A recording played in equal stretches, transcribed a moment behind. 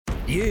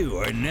You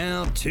are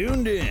now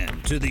tuned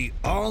in to the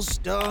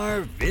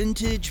All-Star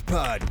Vintage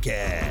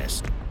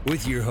Podcast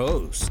with your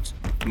hosts,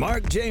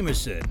 Mark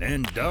Jameson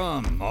and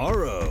Dom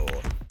Morrow.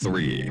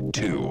 3,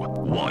 2,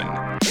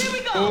 1. Here we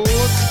go! Oh,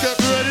 let's get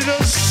ready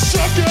to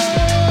suck it!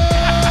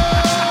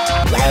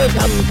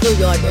 Welcome to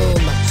your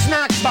doom.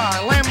 Snack bar,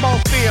 Lambeau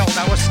Field.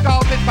 I was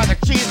scalded by the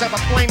cheese of a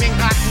flaming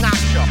hot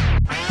nacho.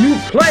 You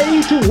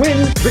play to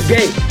win the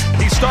game.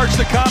 He starts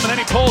to come and then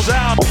he pulls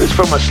out. It's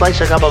from a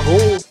slice of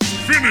gabagool.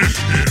 Finish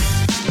him!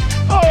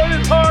 Oh,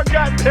 this hard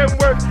goddamn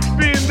work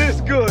being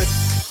this good.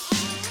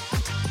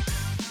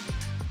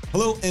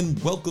 Hello and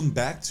welcome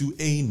back to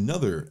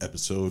another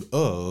episode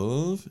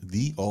of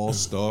the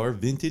All-Star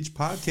Vintage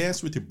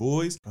Podcast with your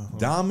boys,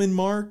 Dom and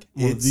Mark.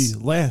 The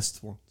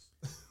last one.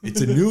 It's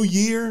a new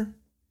year.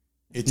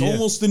 It's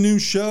almost a new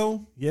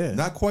show. Yeah.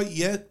 Not quite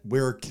yet.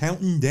 We're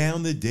counting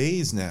down the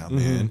days now,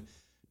 man,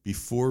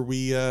 before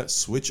we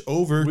switch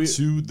over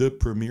to the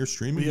premier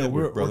streaming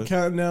network, we're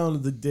counting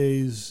down the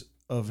days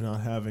of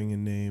not having a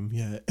name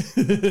yet.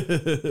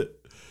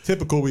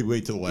 Typical, we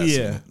wait till the last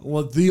minute.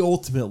 Well, the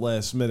ultimate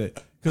last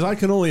minute. Because I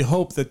can only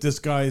hope that this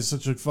guy is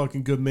such a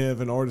fucking good man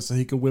of an artist that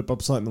he could whip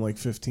up something in like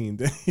 15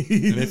 days.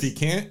 And if he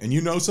can't, and you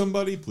know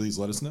somebody, please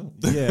let us know.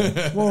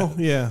 Yeah. Well,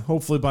 yeah.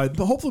 Hopefully by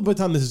the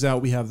time this is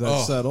out, we have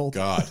that settled.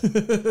 God.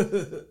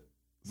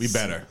 We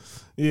better.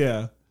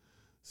 Yeah.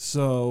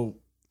 So,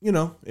 you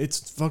know,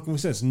 it's fucking, we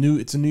said it's new.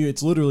 It's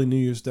it's literally New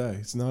Year's Day.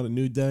 It's not a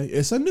new day.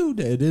 It's a new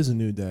day. It is a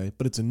new day,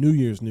 but it's a New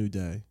Year's new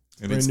day.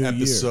 And it's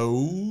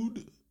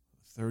episode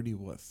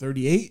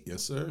 38?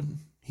 Yes, sir.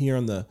 Here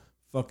on the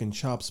fucking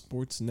Chop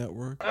Sports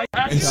Network.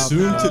 And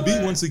soon to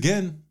be, once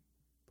again,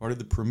 part of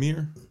the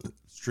premier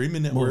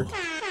streaming network.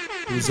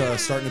 Who's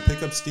starting to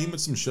pick up steam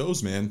with some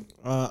shows, man.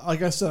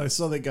 Like I said, I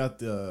saw they got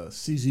the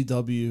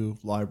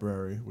CZW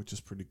library, which is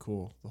pretty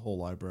cool. The whole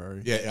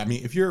library. Yeah, I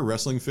mean, if you're a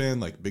wrestling fan,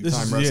 like big time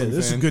wrestling fan,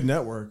 this is a good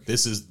network.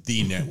 This is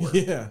the network.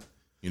 Yeah.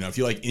 You know, if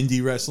you like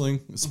indie wrestling,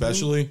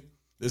 especially,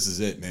 this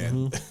is it,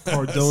 man.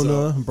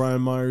 Cardona and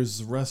Brian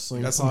Myers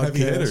wrestling. Got some heavy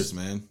hitters,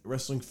 man.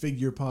 Wrestling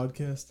figure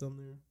podcast on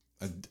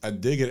there. I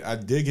dig it. I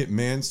dig it,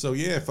 man. So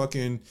yeah,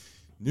 fucking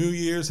New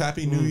Year's,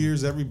 Happy New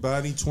Year's,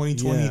 everybody.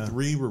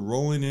 2023, we're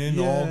rolling in.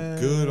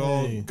 Yay.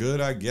 All good,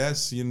 I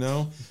guess, you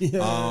know. Yay.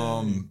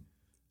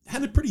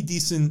 Had a pretty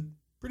decent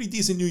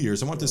New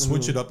Year's. I wanted to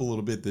switch it up a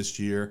little bit this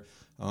year.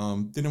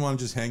 Didn't want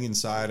to just hang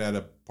inside at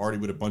a party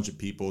with a bunch of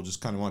people.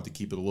 Just kind of wanted to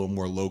keep it a little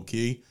more low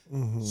key.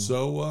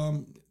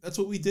 So that's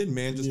what we did,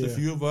 man. Just a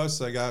few of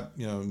us. I got,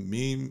 you know,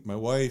 me, my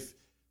wife,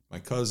 my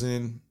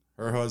cousin,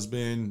 her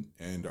husband,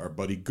 and our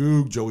buddy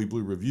Goog, Joey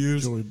Blue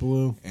Reviews. Joey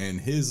Blue.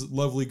 And his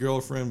lovely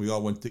girlfriend. We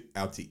all went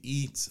out to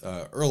eat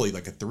early,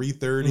 like at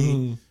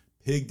 3:30.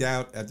 Pigged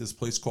out at this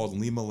place called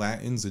Lima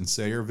Latins in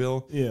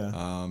Sayreville.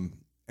 Yeah.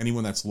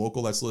 Anyone that's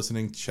local that's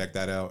listening, check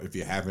that out. If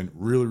you haven't,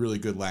 really, really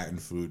good Latin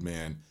food,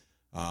 man.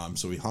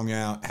 So we hung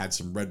out, had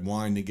some red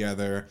wine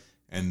together.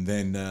 And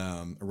then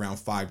around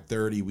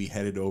 5:30, we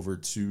headed over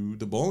to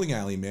the bowling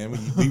alley, man.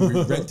 We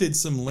rented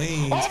some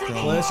lanes from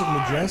Classic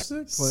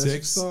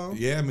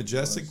Majestic?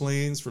 Majestic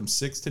lanes from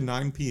 6 to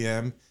 9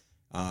 p.m.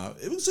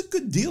 It was a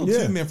good deal,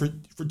 too, man.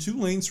 For 2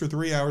 lanes for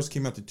 3 hours,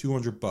 came out to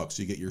 $200.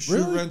 You get your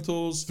shoe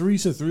rentals. You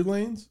said 3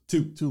 lanes?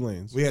 2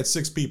 lanes. We had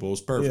 6 people. It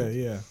was perfect.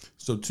 Yeah.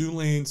 So 2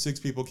 lanes,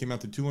 6 people, came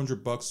out to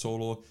 $200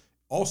 total.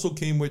 Also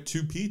came with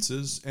 2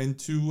 pizzas and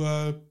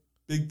 2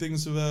 big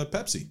things of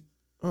Pepsi.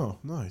 Oh,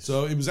 nice.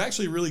 So it was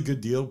actually a really good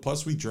deal.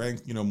 Plus, we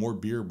drank, you know, more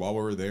beer while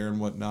we were there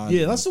and whatnot.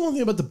 Yeah, that's the one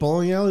thing about the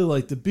bowling alley.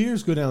 Like, the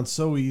beers go down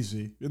so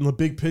easy in the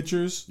big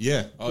pitchers.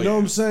 Yeah. You know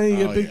what I'm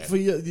saying?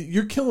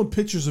 You're killing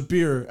pitchers of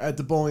beer at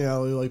the bowling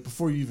alley, like,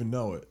 before you even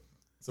know it.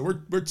 So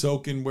we're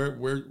toking,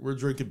 we're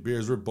drinking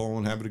beers, we're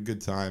bowling, having a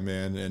good time,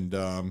 man. And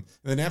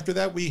then after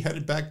that, we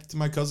headed back to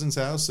my cousin's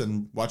house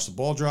and watched the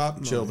ball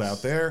drop, chilled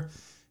out there.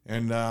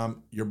 And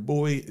your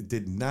boy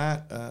did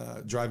not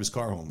drive his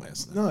car home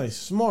last night. Nice.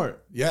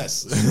 Smart.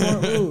 Yes.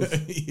 Smart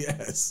move.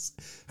 Yes.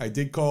 I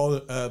did call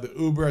the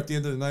Uber at the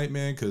end of the night,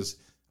 man, because,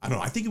 I don't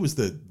know, I think it was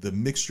the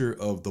mixture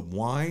of the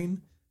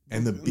wine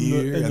and the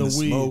beer and the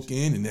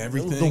smoking and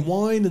everything. The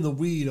wine and the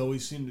weed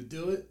always seem to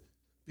do it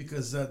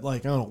because that,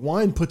 like, I don't know,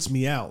 wine puts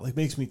me out. Like,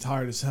 makes me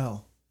tired as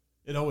hell.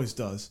 It always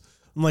does.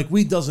 And, like,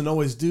 weed doesn't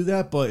always do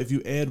that, but if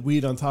you add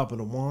weed on top of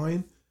the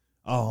wine...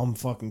 Oh, I'm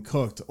fucking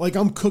cooked. Like,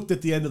 I'm cooked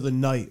at the end of the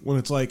night when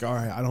it's like, all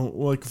right, I don't,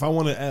 like, if I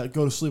want to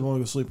go to sleep, I want to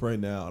go to sleep right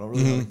now. I don't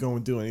really want to go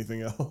and do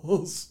anything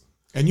else.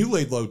 And you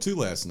laid low, too,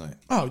 last night.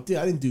 Oh, dude,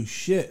 I didn't do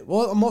shit.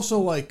 Well, I'm also,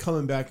 like,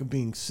 coming back and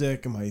being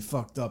sick and my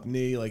fucked up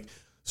knee. Like,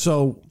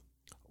 so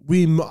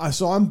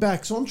I'm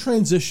back. So I'm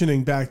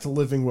transitioning back to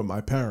living with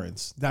my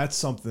parents. That's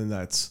something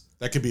that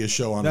could be a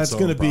show on its own.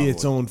 That's going to be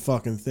its own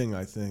fucking thing,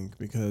 I think,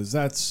 because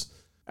that's,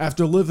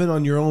 after living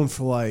on your own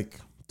for,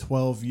 like,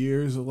 12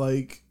 years,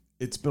 like,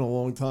 it's been a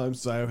long time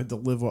since I had to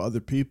live with other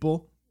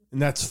people. And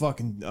that's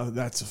fucking,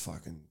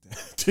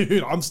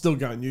 dude, I'm still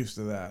getting used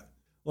to that.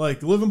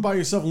 Like, living by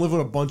yourself and living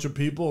with a bunch of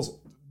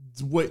people.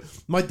 Wait,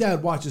 my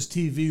dad watches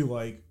TV,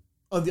 like,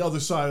 on the other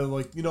side of,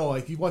 like, you know,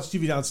 like, he watches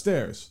TV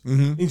downstairs.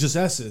 He just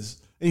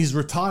S's. And he's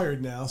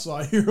retired now, so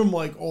I hear him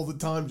like all the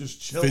time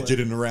just chilling.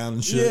 Fidgeting around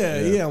and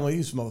shit. Yeah. I'm like,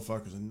 these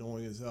motherfuckers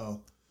annoying as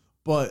hell.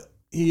 But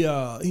he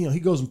he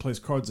goes and plays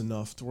cards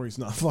enough to where he's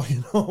not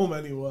fucking home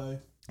anyway.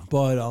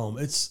 But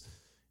it's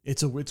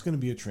gonna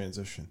be a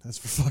transition. That's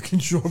for fucking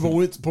sure.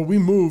 But we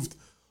moved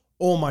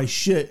all my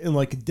shit in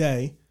like a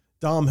day.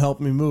 Dom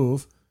helped me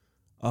move.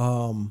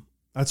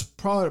 That's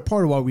probably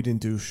part of why we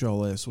didn't do a show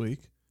last week.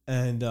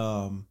 And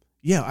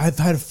yeah, I've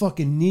had a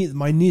fucking knee.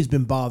 My knee's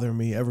been bothering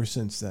me ever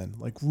since then,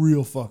 like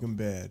real fucking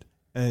bad.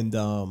 And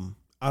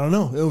I don't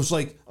know. It was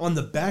like on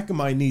the back of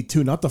my knee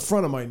too, not the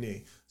front of my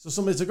knee. So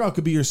somebody's like, "Oh, it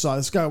could be your sciatica."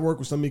 This guy worked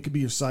with somebody. It could be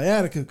your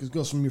sciatica because it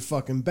goes from your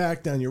fucking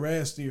back down your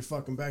ass to your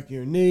fucking back of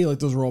your knee. Like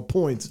those are all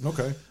points.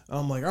 Okay.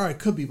 I'm like, all right,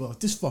 could be, but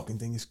this fucking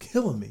thing is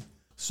killing me.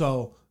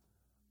 So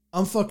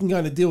I'm fucking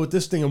going to deal with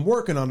this thing. I'm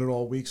working on it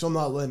all week, so I'm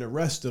not letting it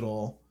rest at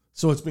all.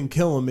 So it's been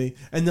killing me.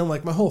 And then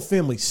like my whole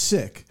family's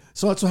sick.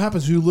 So that's what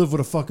happens when you live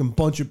with a fucking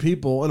bunch of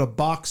people in a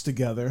box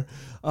together.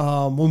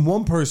 When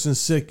one person's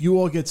sick, you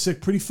all get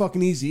sick pretty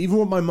fucking easy. Even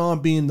with my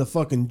mom being the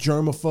fucking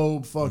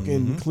germaphobe,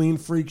 fucking clean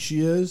freak she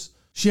is,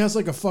 she has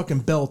like a fucking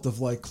belt of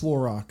like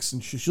Clorox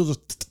and she'll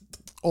just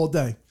all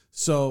day.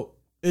 So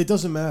it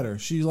doesn't matter.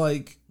 She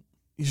like,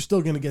 you're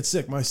still going to get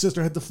sick. My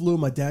sister had the flu.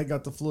 My dad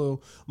got the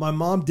flu. My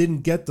mom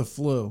didn't get the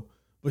flu,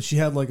 but she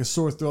had like a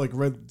sore throat, like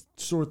red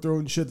sore throat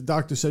and shit. The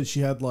doctor said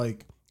she had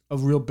like a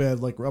real bad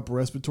like upper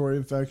respiratory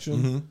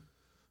infection.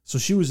 So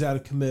she was out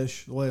of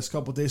commish the last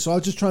couple of days. So I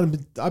was just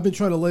I've been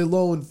trying to lay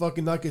low and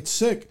fucking not get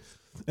sick.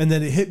 And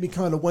then it hit me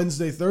kind of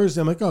Wednesday,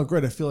 Thursday. I'm like, oh,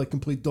 great. I feel like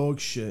complete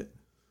dog shit.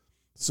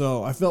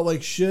 So I felt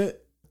like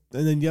shit.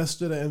 And then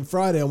yesterday and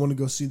Friday, I want to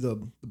go see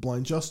the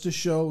Blind Justice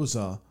show. It was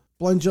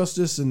Blind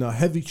Justice and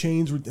Heavy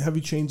Chains.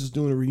 Heavy Chains is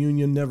doing a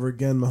reunion. Never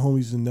Again. My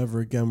homies in Never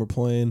Again were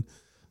playing.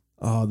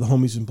 The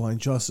homies in Blind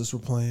Justice were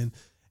playing.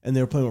 And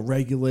they were playing with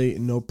Regulate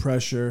and No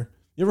Pressure.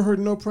 You ever heard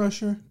of No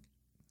Pressure?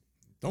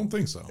 Don't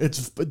think so.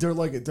 They're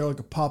like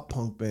a pop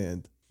punk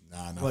band.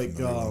 Nah, not like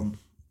familiar.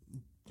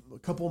 a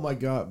couple of my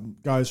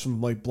guys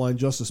from like Blind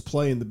Justice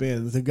play in the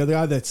band. The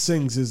guy that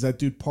sings is that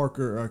dude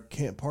Parker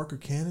Cannon Park or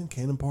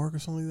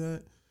something like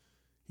that.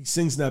 He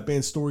sings in that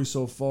band Story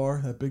So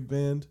Far, that big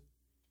band.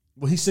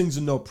 Well, he sings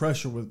in No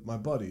Pressure with my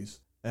buddies,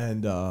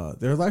 and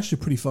they're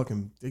actually pretty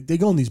fucking. They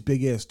go on these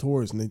big ass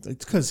tours, and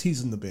it's because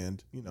he's in the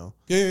band, you know.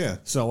 Yeah.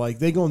 So like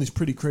they go on these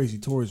pretty crazy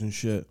tours and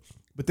shit.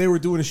 But they were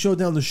doing a show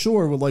down the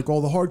shore with like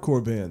all the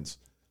hardcore bands.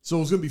 So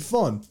it was going to be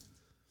fun.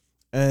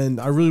 And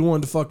I really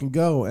wanted to fucking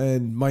go.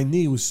 And my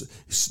knee was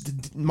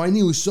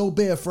so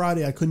bad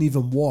Friday I couldn't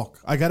even walk.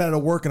 I got out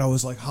of work and I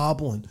was like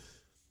hobbling.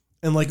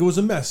 And like it was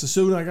a mess. As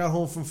soon as I got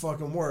home from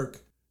fucking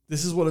work,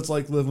 this is what it's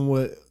like living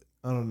with,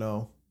 I don't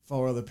know,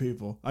 4 other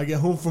people. I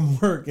get home from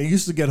work. I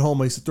used to get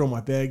home. I used to throw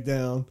my bag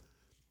down.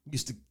 I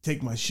used to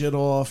take my shit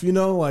off, you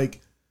know,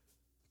 like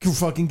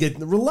fucking get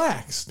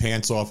relaxed.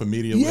 Pants off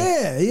immediately.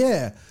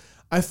 Yeah.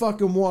 I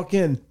fucking walk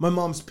in. My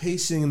mom's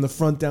pacing in the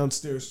front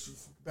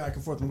downstairs, back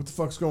and forth. What the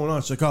fuck's going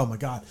on? She's like, oh my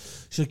God.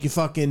 She's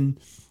like,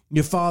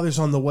 your father's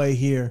on the way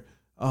here.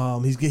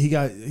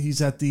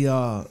 He's at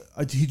the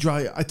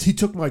he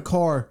took my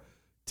car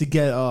to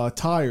get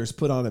tires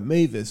put on at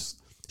Mavis.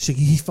 She's like,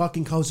 he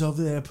fucking goes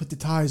over there and put the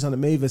tires on at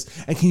Mavis.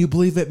 And can you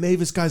believe it?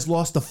 Mavis guys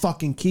lost the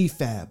fucking key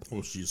fab.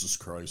 Oh, Jesus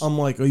Christ. I'm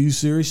like, are you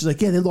serious? She's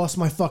like, yeah, they lost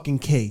my fucking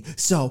key.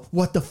 So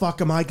what the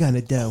fuck am I going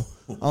to do?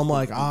 I'm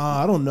like,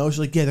 I don't know. She's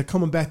like, yeah, they're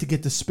coming back to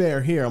get the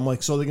spare here. I'm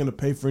like, so they're going to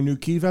pay for a new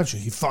key fab? She's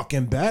like, you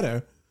fucking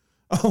better.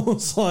 I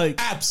was like,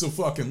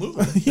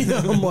 absolutely. You know,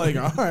 I'm like,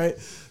 all right.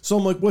 So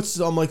I'm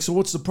like, so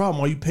what's the problem?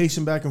 Why are you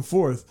pacing back and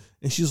forth?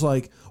 And she's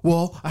like,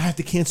 well, I have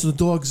to cancel the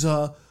dog's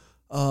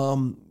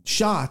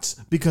shots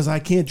because I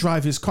can't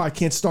drive his car. I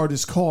can't start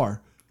his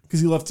car because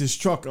he left his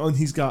truck on.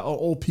 He's got an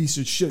old piece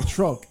of shit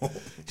truck.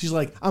 She's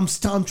like, I'm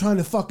trying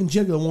to fucking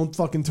jiggle. It won't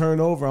fucking turn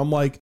over. I'm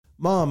like,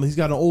 Mom, he's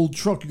got an old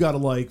truck. You got to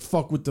like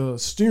fuck with the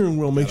steering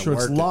wheel, make sure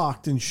it's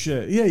locked and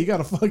shit. Yeah, you got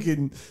to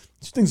fucking,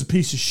 this thing's a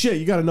piece of shit.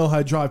 You got to know how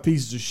to drive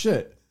pieces of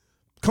shit.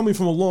 Coming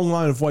from a long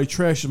line of white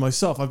trash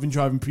myself, I've been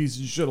driving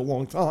pieces of shit a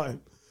long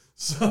time.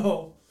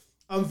 So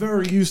I'm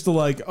very used to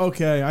like,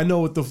 okay, I know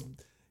what the,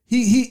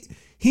 he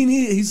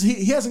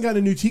hasn't got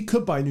a new, he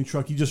could buy a new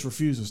truck. He just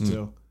refuses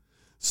to.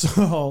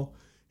 So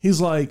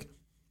he's like,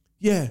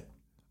 yeah,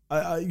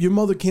 your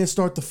mother can't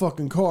start the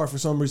fucking car for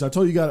some reason. I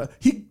told you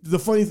the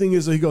funny thing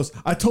is that he goes,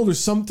 I told her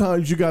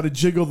sometimes you got to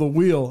jiggle the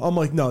wheel. I'm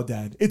like, no,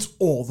 Dad, it's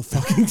all the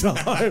fucking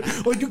time.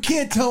 Like you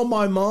can't tell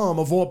my mom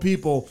of all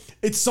people,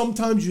 it's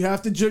sometimes you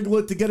have to jiggle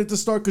it to get it to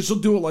start because she'll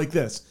do it like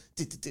this.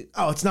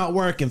 Oh, it's not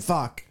working.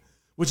 Fuck.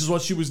 Which is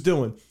what she was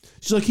doing.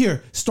 She's like,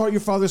 here, start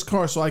your father's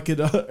car so I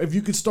could, if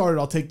you could start it,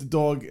 I'll take the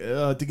dog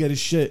to get his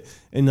shit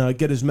and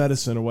get his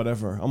medicine or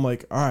whatever. I'm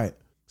like, all right.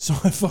 So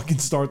I fucking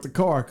start the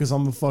car because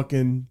I'm a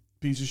fucking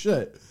piece of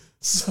shit.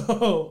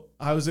 So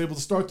I was able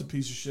to start the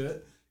piece of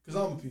shit because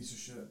I'm a piece of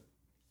shit. And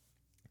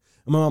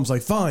my mom's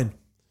like, fine.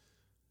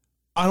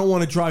 I don't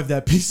want to drive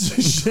that piece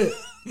of shit.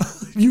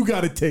 You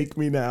got to take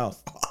me now.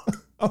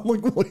 I'm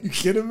like, what, are you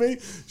kidding me?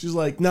 She's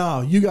like,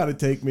 no, you got to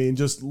take me and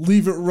just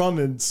leave it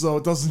running so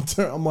it doesn't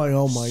turn. I'm like,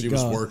 oh my God. She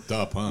was worked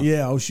up, huh?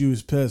 Yeah, she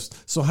was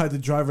pissed. So I had to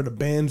drive her to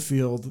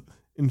Banfield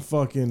in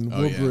fucking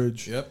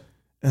Woodbridge. Yeah. Yep.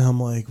 And I'm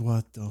like,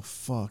 what the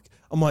fuck?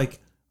 I'm like,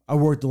 I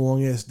worked a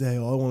long ass day.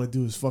 All I want to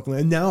do is fucking.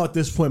 And now at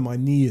this point, my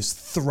knee is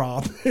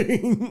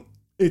throbbing.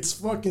 It's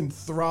fucking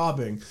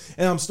throbbing.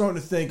 And I'm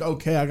starting to think,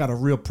 okay, I got a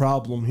real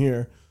problem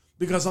here.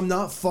 Because I'm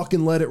not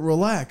fucking let it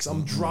relax.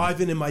 I'm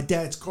driving in my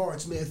dad's car.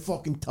 It's mad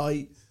fucking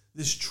tight.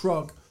 This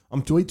truck,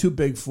 I'm way too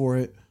big for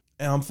it.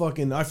 And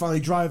I finally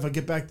drive. I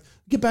get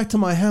back to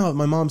my house,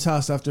 my mom's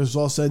house after it's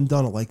all said and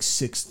done at like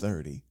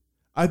 6:30.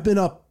 I've been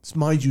up,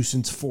 mind you,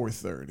 since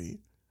 4:30.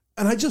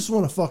 And I just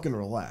want to fucking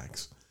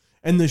relax.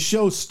 And the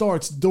show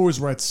starts, doors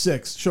were at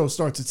 6. Show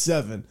starts at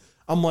 7.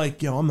 I'm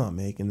like, yo, I'm not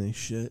making this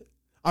shit.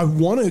 I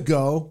want to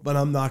go, but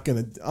I'm not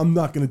gonna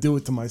do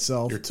it to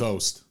myself. You're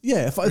toast.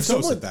 Yeah, if You're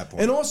someone, toast at that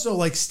point. and also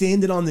like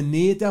standing on the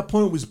knee at that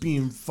point was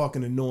being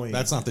fucking annoying.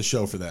 That's not the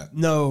show for that.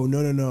 No.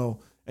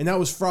 And that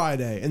was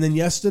Friday, and then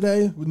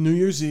yesterday with New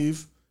Year's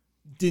Eve,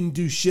 didn't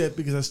do shit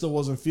because I still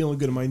wasn't feeling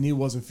good and my knee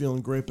wasn't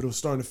feeling great, but it was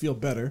starting to feel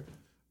better.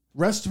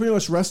 Pretty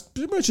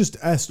much just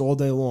asked all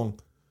day long,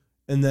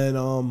 and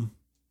then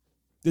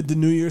did the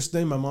New Year's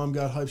thing. My mom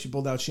got hyped. She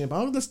pulled out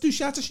champagne. Oh, let's do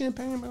shots of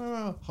champagne.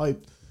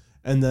 Hyped,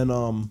 and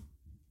then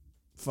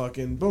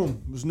fucking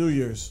boom, it was New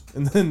Year's.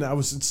 And then I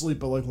was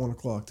asleep at like 1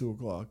 o'clock, 2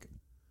 o'clock,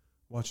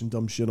 watching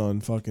dumb shit on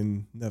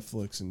fucking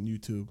Netflix and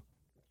YouTube.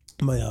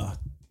 My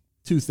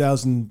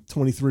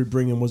 2023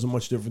 bring-in wasn't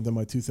much different than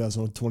my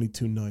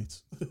 2022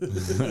 nights.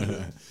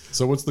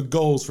 So what's the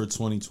goals for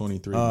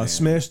 2023? Man?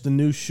 Smash the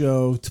new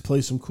show, to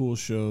play some cool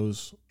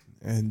shows,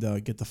 and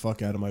get the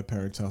fuck out of my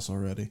parents' house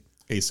already.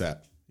 ASAP.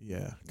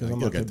 Yeah, because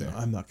You'll get there.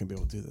 I'm not going to be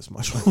able to do this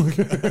much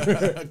longer.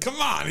 Come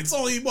on, it's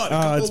only what? A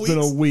couple It's weeks? been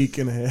a week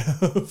and a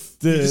half.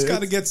 You just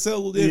got to get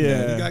settled in, man.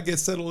 Yeah. You got to get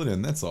settled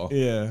in. That's all.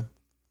 Yeah.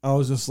 I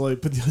was just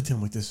like, but the other day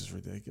I'm like, this is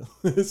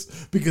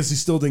ridiculous. Because he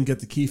still didn't get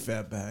the key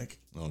fab back.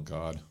 Oh,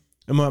 God.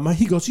 And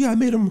he goes, yeah, I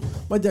made him.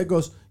 My dad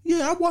goes,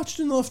 yeah, I watched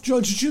enough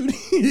Judge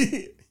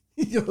Judy.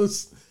 He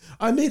goes,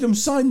 I made him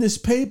sign this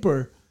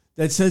paper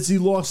that says he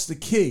lost the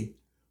key.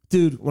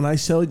 Dude, when I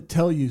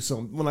tell you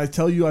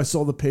I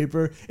saw the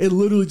paper, it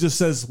literally just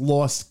says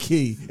lost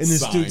key. And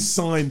this dude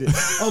signed it.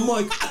 I'm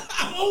like,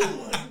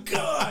 oh my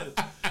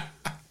God.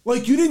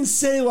 Like, you didn't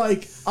say,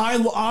 like, I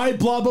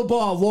blah, blah,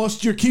 blah,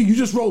 lost your key. You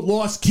just wrote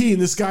lost key,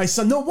 and this guy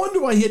signed. No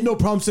wonder why he had no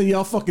problem saying, yeah,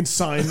 I'll fucking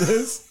sign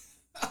this.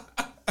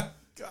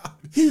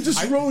 He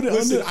just wrote it.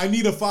 Listen, I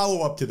need a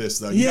follow-up to this,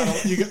 though.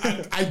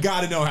 I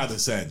got to know how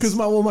this ends. Because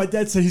my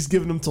dad said he's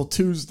giving him till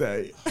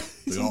Tuesday.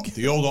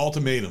 The old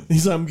ultimatum.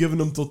 He's like, I'm giving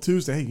him till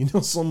Tuesday. Hey,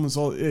 someone's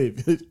all, hey,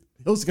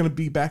 Hill's going to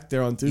be back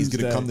there on Tuesday. He's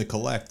going to come to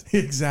collect.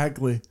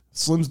 Exactly.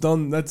 Slim's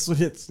done. That's what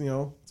hits,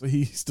 so he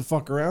used to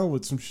fuck around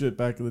with some shit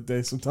back in the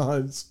day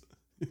sometimes.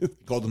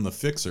 Called him the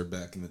fixer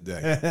back in the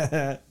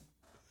day.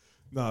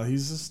 No,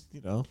 he's just,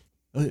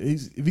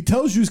 if he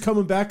tells you he's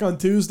coming back on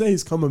Tuesday,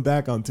 he's coming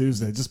back on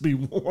Tuesday. Just be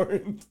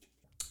warned.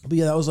 But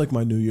yeah, that was like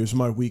my New Year's,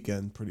 my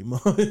weekend, pretty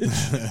much.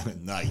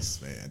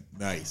 Nice, man.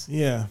 Nice.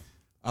 Yeah.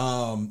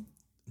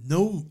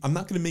 No, I'm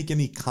not going to make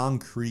any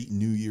concrete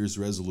New Year's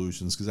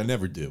resolutions because I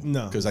never do.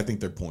 No. Because I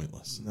think they're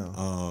pointless.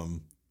 No.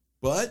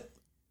 But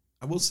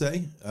I will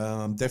say,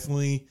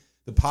 definitely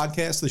the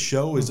podcast, the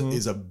show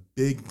is a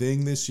big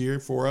thing this year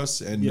for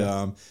us. And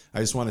I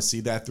just want to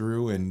see that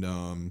through.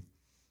 And,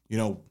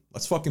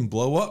 let's fucking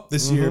blow up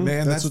this year,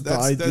 man. That's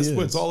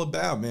what it's all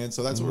about, man.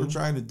 So that's what we're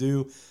trying to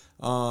do.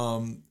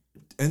 And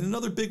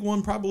another big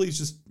one probably is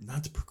just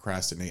not to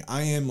procrastinate.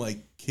 I am like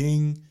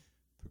king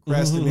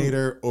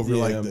procrastinator over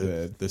like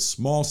the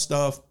small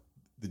stuff,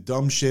 the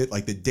dumb shit,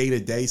 like the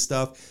day-to-day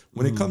stuff.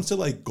 When it comes to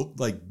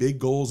like big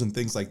goals and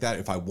things like that,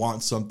 if I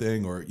want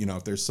something or,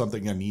 if there's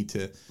something I need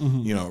to,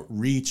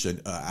 reach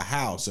a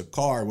house, a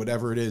car,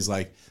 whatever it is,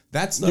 like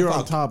that stuff You're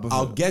on top of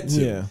I'll it. get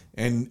to. Yeah.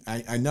 And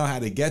I know how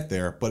to get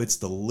there, but it's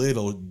the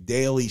little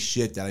daily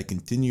shit that I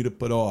continue to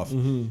put off.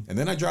 And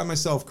then I drive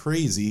myself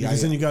crazy.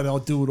 Because then you got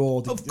to do it all.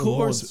 Of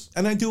course.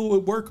 And I do it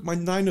at work, my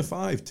 9 to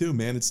 5 too,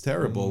 man. It's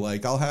terrible.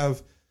 Like I'll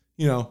have,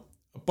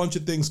 a bunch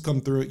of things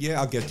come through.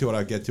 Yeah, I'll get to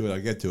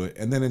it.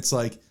 And then it's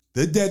like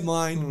the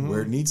deadline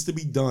where it needs to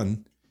be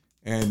done.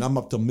 And I'm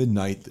up till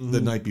midnight the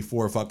night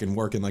before fucking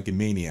working like a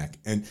maniac.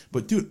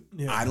 But dude,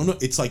 I don't know.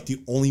 It's like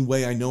the only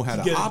way I know how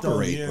to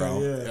operate, bro.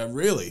 Yeah,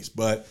 really.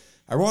 But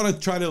I want to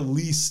try to at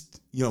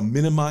least,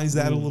 minimize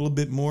that a little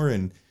bit more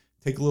and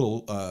take a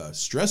little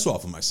stress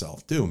off of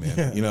myself too,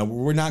 man. Yeah.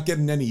 We're not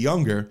getting any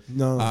younger.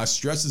 No.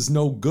 Stress is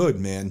no good,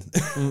 man.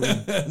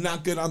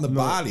 Not good on the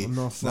body.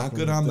 Not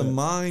good on the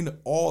mind,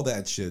 all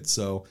that shit.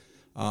 So,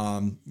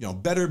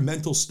 better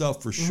mental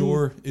stuff for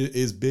sure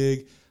is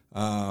big.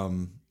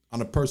 On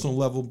a personal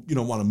level,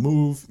 want to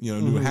move,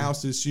 new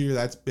house this year.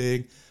 That's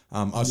big.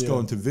 Us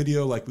going to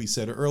video, like we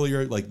said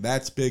earlier, like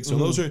that's big. So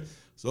those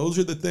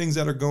are the things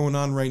that are going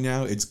on right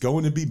now. It's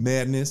going to be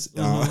madness.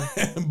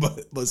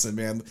 But listen,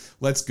 man,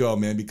 let's go,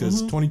 man, because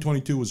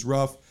 2022 was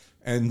rough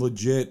and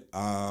legit.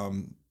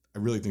 I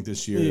really think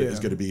this year Yeah. is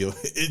going to be.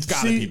 It's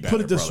got to be better.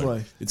 Put it this brother.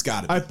 way. It's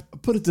got to be. I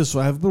put it this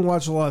way. I've been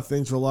watching a lot of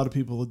things where a lot of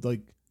people would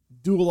like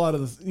do a lot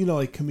of the,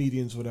 like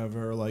comedians,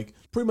 whatever, or like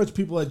pretty much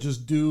people that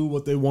just do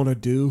what they want to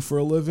do for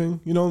a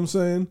living. You know what I'm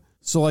saying?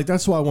 So like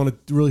that's why I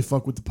want to really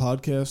fuck with the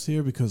podcast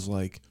here, because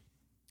like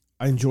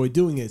I enjoy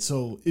doing it.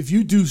 So if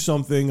you do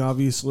something,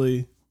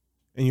 obviously,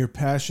 and you're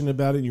passionate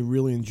about it and you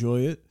really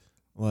enjoy it,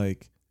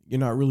 like you're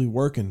not really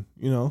working,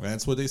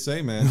 That's what they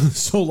say, man.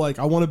 So like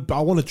I want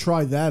to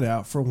try that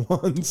out for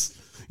once.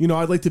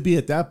 I'd like to be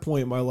at that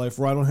point in my life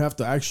where I don't have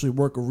to actually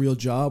work a real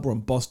job where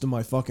I'm busting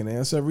my fucking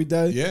ass every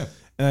day. Yeah.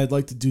 And I'd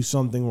like to do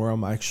something where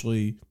I'm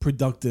actually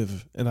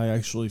productive and I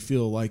actually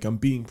feel like I'm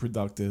being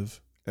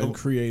productive and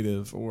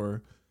creative,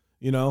 or,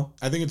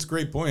 I think it's a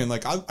great point. And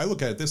like I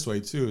look at it this way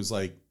too, is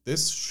like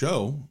this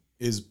show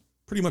is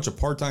pretty much a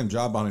part-time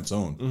job on its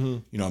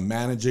own.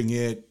 Managing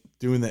it,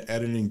 doing the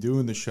editing,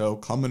 doing the show,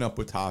 coming up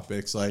with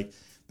topics. Like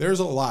there's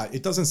a lot.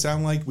 It doesn't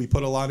sound like we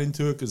put a lot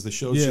into it because the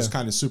show's just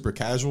kind of super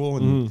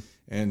casual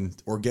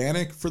and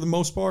organic for the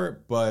most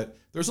part, but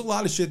there's a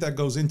lot of shit that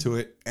goes into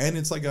it, and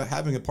it's like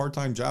having a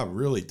part-time job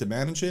really to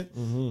manage it.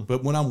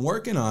 But when I'm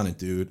working on it,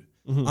 dude,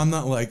 I'm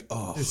not like,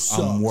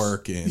 I'm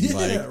working.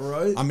 Yeah,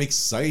 right. I'm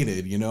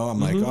excited, I'm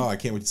like, I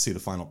can't wait to see the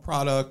final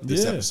product.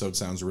 This episode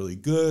sounds really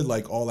good,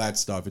 like all that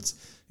stuff. It's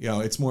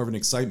it's more of an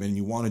excitement, and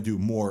you want to do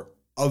more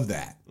of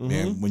that,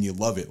 man, when you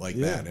love it like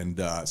that. And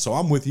so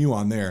I'm with you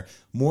on there.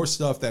 More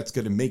stuff that's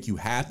going to make you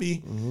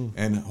happy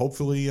and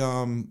hopefully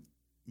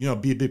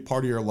be a big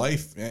part of your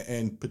life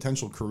and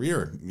potential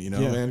career,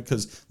 man.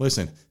 Because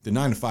listen, the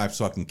 9 to 5's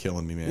fucking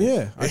killing me, man.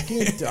 Yeah, I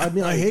can't. I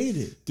mean, I hate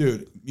it,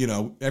 dude.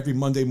 Every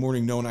Monday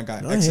morning knowing I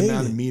got X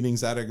amount of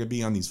meetings that are gonna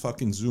be on these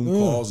fucking Zoom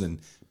calls and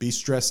be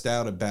stressed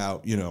out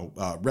about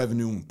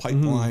revenue and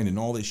pipeline and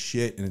all this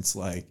shit, and it's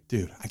like,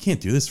 dude, I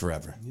can't do this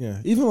forever. Yeah,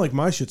 even like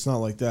my shit's not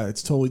like that.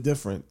 It's totally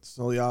different. It's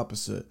totally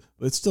opposite,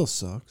 but it still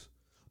sucks.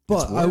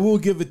 But I will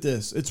give it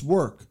this. It's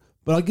work,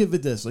 but I'll give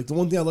it this. Like the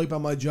one thing I like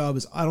about my job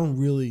is I don't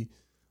really.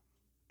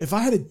 If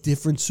I had a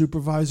different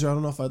supervisor, I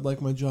don't know if I'd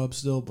like my job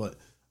still, but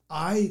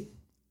they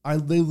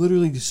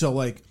literally, so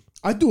like,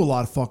 I do a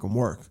lot of fucking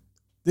work.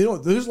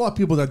 There's a lot of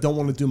people that don't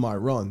want to do my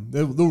run.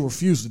 They'll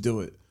refuse to do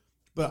it,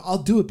 but I'll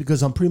do it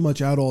because I'm pretty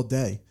much out all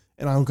day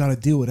and I don't got to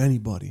deal with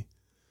anybody.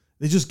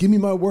 They just give me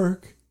my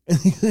work and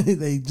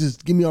they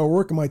just give me my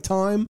work and my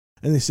time.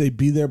 And they say,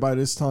 be there by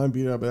this time,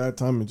 be there by that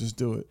time, and just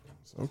do it.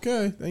 It's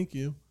okay. Thank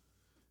you.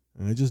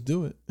 And I just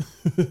do it.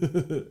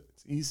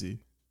 It's easy.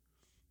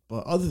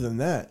 But other than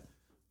that,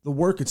 the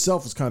work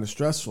itself was kind of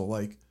stressful.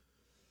 Like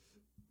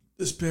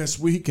this past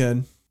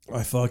weekend,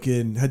 I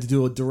fucking had to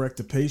do a direct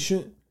to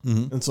patient.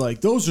 And it's like,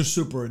 those are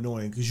super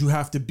annoying because you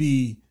have to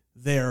be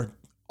there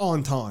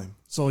on time.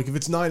 So like if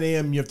it's 9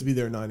 a.m., you have to be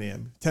there at 9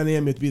 a.m. 10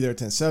 a.m., you have to be there at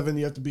 10:07.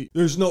 You have to be,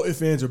 there's no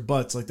ifs, ands, or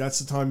buts. Like that's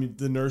the time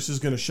the nurse is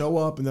going to show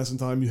up and that's the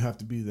time you have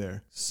to be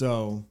there.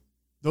 So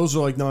those are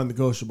like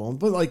non-negotiable.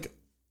 But like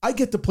I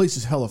get to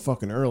places hella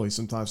fucking early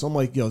sometimes. So I'm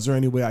like, is there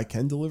any way I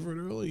can deliver it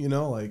early?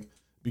 Like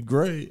be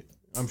great.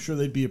 I'm sure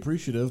they'd be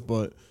appreciative,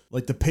 but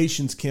like the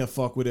patients can't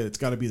fuck with it. It's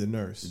got to be the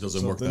nurse. It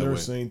doesn't work that way. The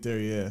nurse ain't there,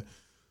 yeah.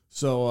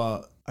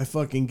 So I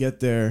fucking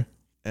get there,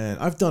 and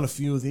I've done a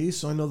few of these,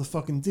 so I know the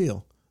fucking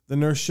deal. The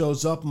nurse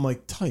shows up. I'm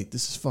like, tight.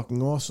 This is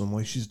fucking awesome.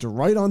 Like she's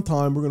right on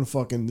time. We're gonna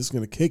this is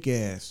gonna kick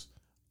ass.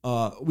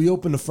 We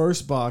open the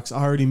first box.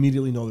 I already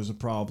immediately know there's a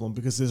problem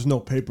because there's no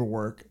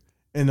paperwork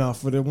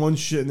enough for the one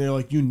shit, and they're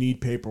like, you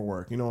need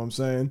paperwork. You know what I'm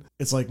saying?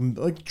 It's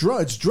like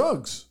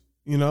drugs.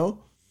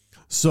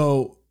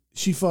 So.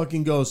 She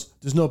fucking goes,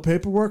 there's no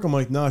paperwork? I'm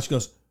like, nah. She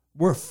goes,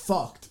 we're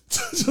fucked.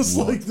 Just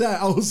what? Like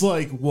that. I was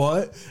like,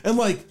 what? And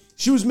like,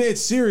 she was mad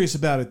serious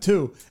about it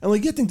too. And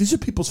like, you think these are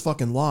people's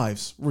fucking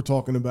lives we're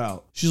talking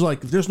about. She's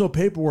like, if there's no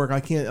paperwork,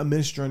 I can't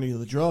administer any of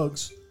the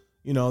drugs.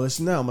 This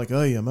and that. I'm like,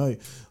 oh yeah,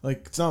 mate.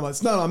 Like, it's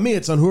not on me.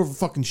 It's on whoever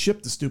fucking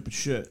shipped the stupid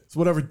shit. It's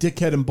whatever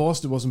dickhead in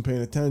Boston wasn't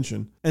paying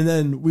attention. And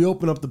then we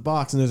open up the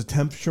box and there's a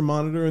temperature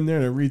monitor in there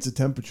and it reads the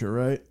temperature,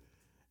 right?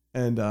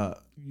 And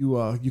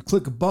you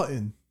click a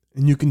button.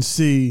 And you can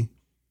see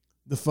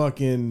the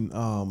fucking,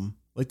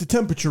 like the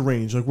temperature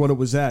range, like what it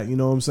was at, you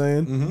know what I'm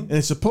saying? And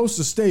it's supposed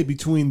to stay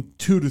between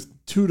 2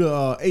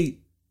 to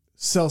 8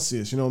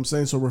 Celsius, you know what I'm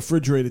saying? So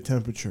refrigerated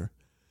temperature.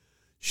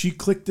 She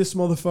clicked this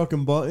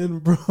motherfucking button,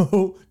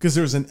 bro, because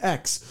there's an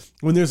X.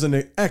 When there's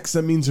an X,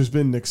 that means there's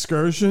been an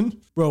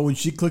excursion. Bro, when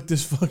she clicked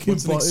this fucking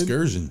What's button. What's an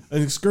excursion?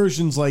 An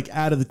excursion's like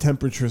out of the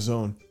temperature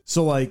zone.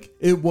 So like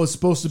it was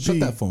supposed to Shut be.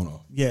 Shut that phone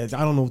off. Yeah,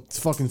 I don't know.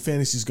 Fucking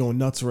fantasy's going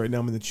nuts right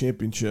now. I'm in the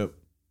championship.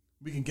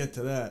 We can get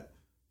to that.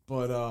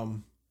 But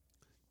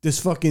this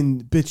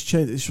fucking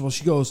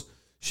bitch,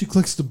 she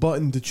clicks the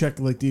button to check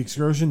like the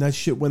excursion. That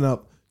shit went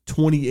up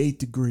 28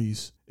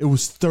 degrees. It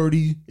was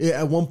 30.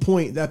 At one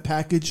point, that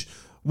package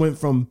went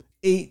from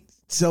 8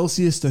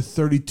 Celsius to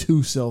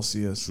 32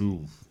 Celsius.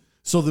 Ooh.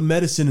 So the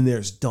medicine in there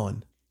is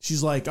done.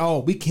 She's like, oh,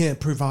 we can't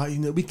provide,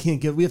 we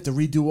have to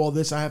redo all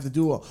this. I have to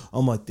do all.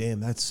 I'm like,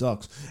 damn, that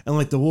sucks. And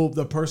like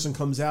the person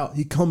comes out,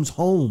 he comes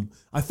home.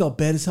 I felt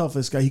bad as hell for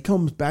this guy. He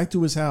comes back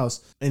to his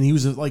house and he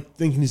was like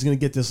thinking he's going to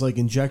get this like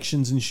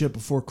injections and shit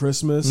before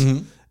Christmas.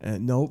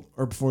 And nope,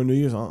 or before New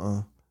Year's.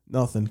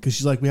 Nothing. Cause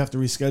she's like, we have to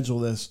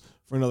reschedule this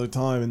for another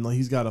time. And like,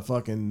 he's got a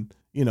fucking,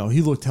 he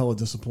looked hella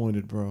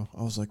disappointed, bro.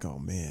 I was like, oh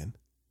man,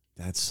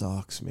 that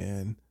sucks,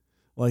 man.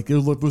 Like it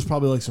was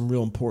probably like some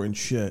real important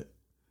shit.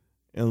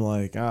 And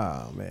like,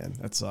 man,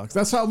 that sucks.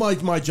 That's how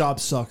my job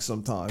sucks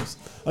sometimes.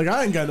 Like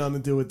I ain't got nothing to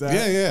do with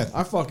that. Yeah.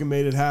 I fucking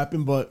made it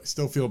happen, but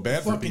Still feel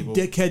bad for fucking people.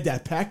 dickhead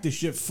that packed this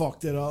shit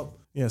fucked it up.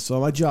 Yeah, so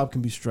my job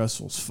can be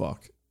stressful as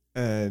fuck.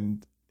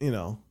 And, and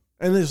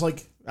there's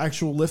like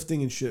actual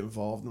lifting and shit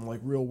involved and like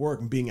real work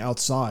and being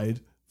outside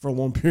for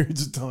long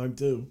periods of time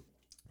too.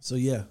 So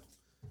yeah,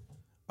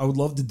 I would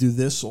love to do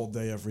this all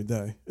day, every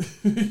day.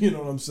 You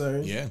know what I'm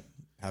saying? Yeah.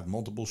 Have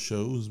multiple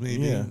shows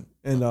maybe. Yeah.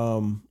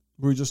 And,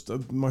 we were just,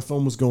 my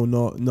phone was going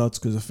nuts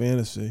because of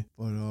fantasy.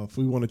 But if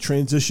we want to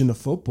transition to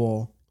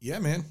football, Yeah,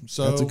 man.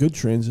 So that's a good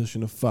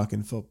transition to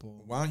fucking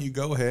football. Why don't you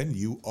go ahead?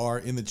 You are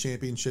in the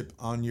championship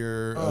on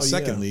your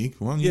second league.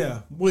 Why don't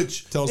you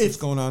Which tell us what's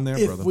going on there,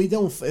 brother?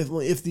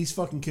 If these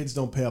fucking kids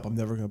don't pay up, I'm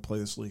never going to play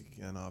this league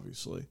again,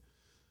 obviously.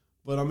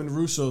 But I'm in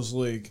Russo's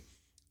league,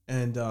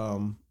 and I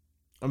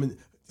mean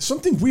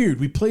something weird.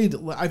 We played.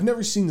 I've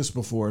never seen this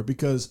before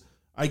because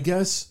I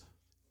guess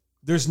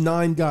there's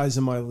 9 guys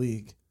in my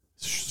league.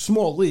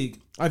 Small league.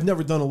 I've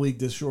never done a league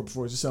this short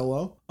before. Is this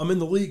LO? I'm in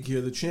the league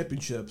here, the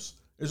championships.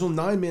 There's a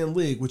 9-man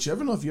league, which I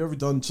don't know if you've ever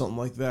done something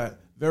like that.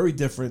 Very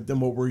different than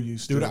what we're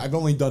used to. Dude, I've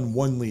only done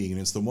one league, and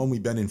it's the one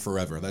we've been in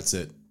forever. That's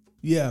it.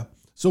 Yeah.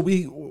 So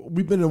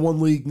we've been in one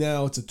league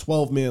now. It's a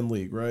 12-man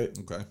league, right?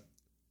 Okay.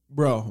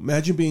 Bro,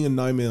 imagine being in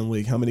a 9-man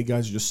league. How many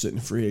guys are just sitting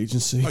in free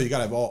agency? Oh, you got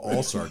to have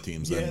all-star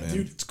teams then, man.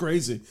 Dude, it's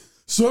crazy.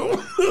 So,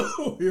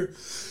 here.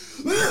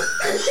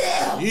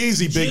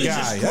 Easy, big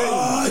guy.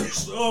 Hey.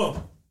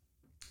 Oh.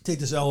 Take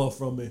this LO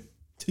from me.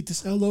 Take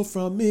this LO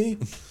from me.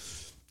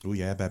 Oh,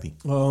 yeah, baby.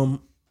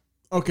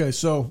 Okay,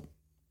 so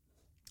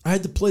I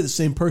had to play the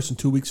same person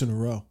 2 weeks in a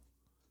row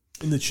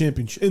in the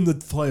championship, in the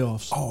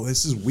playoffs. Oh,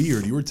 this is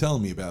weird. You were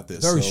telling me about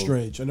this. Very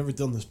strange. I've never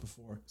done this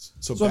before.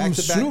 So I'm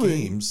back-to-back assuming-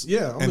 games.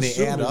 yeah, I'm and they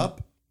assuming- add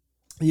up?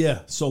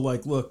 Yeah, so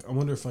like, look, I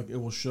wonder if it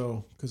will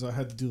show because I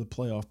had to do the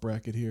playoff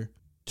bracket here.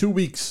 2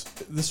 weeks.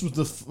 This was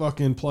the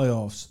fucking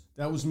playoffs.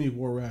 That was me,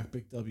 Warrack,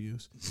 big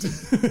W's.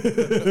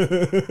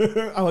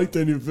 I like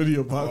that new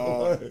video, by the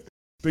way.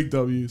 Big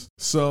W's.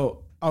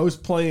 So I was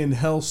playing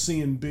Hell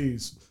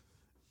C&Bs,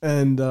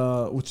 and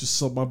which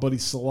is my buddy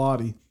Salati,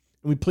 and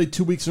we played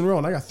 2 weeks in a row,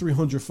 and I got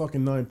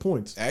 309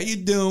 points. How you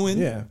doing?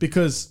 Yeah,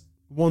 because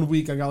 1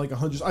 week I got like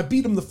 100. I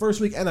beat him the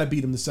first week, and I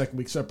beat him the second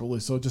week separately,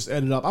 so it just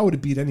ended up. I would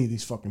have beat any of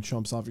these fucking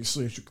chumps,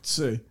 obviously, as you could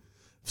see.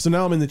 So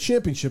now I'm in the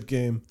championship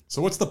game.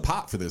 So what's the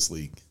pot for this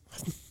league?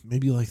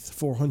 Maybe like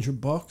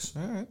 $400.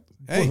 All right.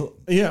 Hey. Well,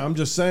 yeah, I'm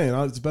just saying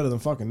it's better than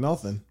fucking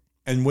nothing.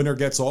 And winner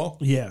gets all?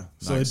 Yeah,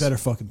 so Nice. they better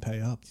fucking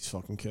pay up, these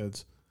fucking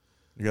kids.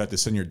 You're going to have to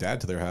send your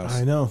dad to their house.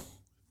 I know.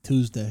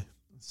 Tuesday.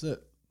 That's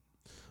it.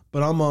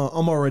 But I'm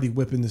already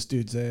whipping this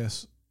dude's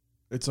ass.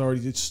 It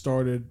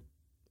started.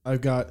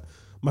 I've got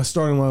my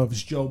starting lineup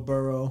is Joe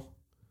Burrow,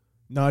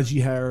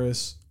 Najee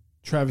Harris,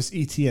 Travis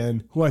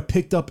Etienne, who I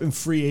picked up in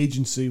free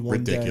agency one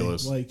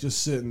Ridiculous. day. Like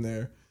just sitting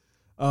there.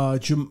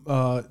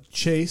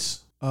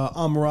 Chase,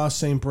 Amon-Ra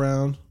St.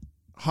 Brown,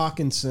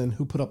 Hawkinson,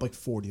 who put up like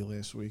 40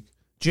 last week.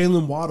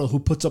 Jalen Waddle, who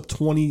puts up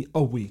 20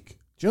 a week.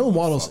 Jalen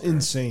Waddle's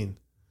insane.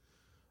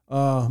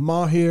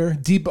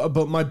 Mahir,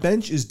 but my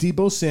bench is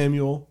Debo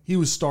Samuel. He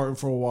was starting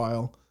for a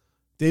while.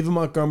 David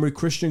Montgomery,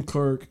 Christian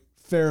Kirk,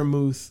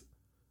 Fairmouth,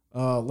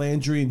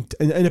 Landry,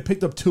 and I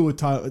picked up Tua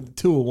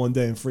one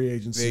day in free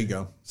agency. There you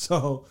go.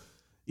 So,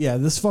 yeah,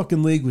 this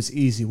fucking league was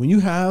easy. When you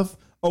have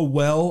a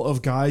well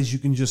of guys you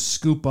can just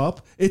scoop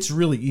up, it's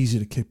really easy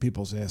to kick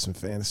people's ass in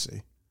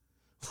fantasy.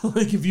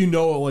 Like, if you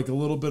know, like, a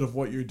little bit of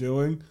what you're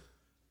doing,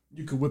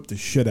 you could whip the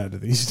shit out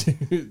of these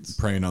dudes.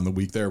 Praying on the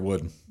week there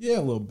would. Yeah,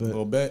 a little bit. A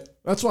little bit.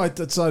 That's why I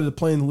decided to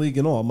play in the league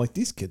and all. I'm like,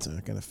 these kids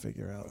aren't going to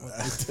figure out what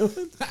they're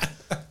doing.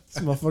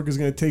 This motherfucker's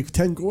going to take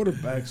 10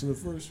 quarterbacks in the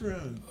first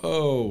round.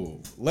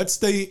 Oh, let's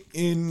stay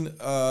in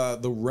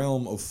the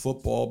realm of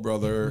football,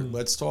 brother.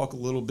 Let's talk a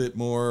little bit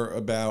more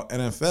about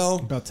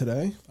NFL. About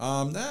today?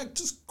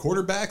 Just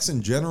quarterbacks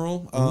in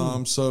general.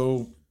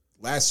 So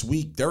last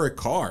week, Derek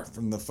Carr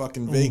from the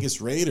fucking Vegas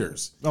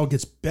Raiders Oh,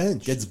 gets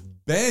benched. gets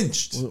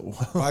benched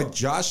by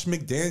Josh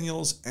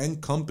McDaniels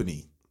and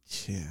company.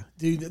 Yeah.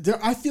 Dude,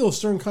 I feel a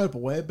certain kind of a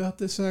way about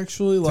this,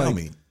 actually. Like, Tell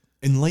me.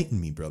 Enlighten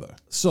me, brother.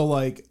 So,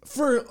 like,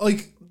 for,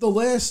 like, the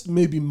last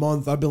maybe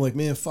month, I've been like,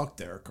 man, fuck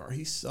Derek Carr.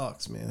 He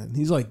sucks, man.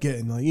 He's, like,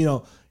 getting,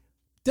 like,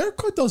 Derek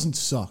Carr doesn't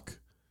suck.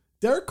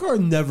 Derek Carr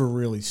never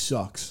really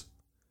sucks.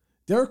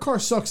 Derek Carr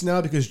sucks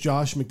now because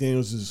Josh McDaniels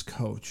is his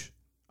coach.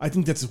 I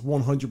think that's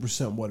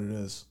 100% what it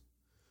is.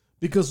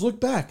 Because look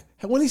back.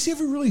 When has he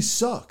ever really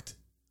sucked?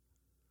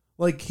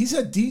 Like, he's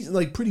had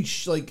pretty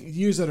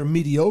years that are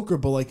mediocre,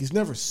 but, like, he's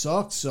never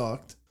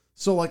sucked.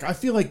 So, like, I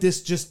feel like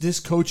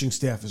this coaching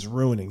staff is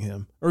ruining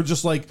him. Or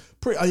just, like,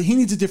 he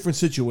needs a different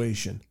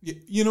situation.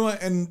 You know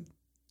what? And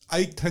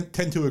I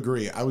tend to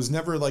agree. I was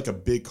never, like, a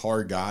big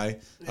Carr guy.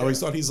 I always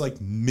thought he's,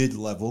 like,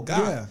 mid-level guy.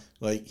 Yeah.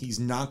 Like, he's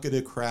not going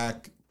to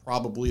crack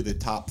probably the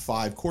top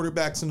 5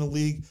 quarterbacks in the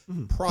league.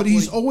 But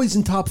he's always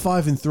in top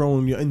 5 in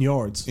throwing in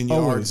yards.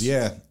 Yards,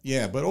 yeah.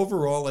 Yeah, but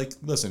overall, like,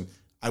 listen,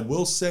 I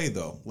will say,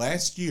 though,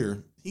 last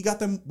year, he got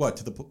them,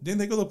 didn't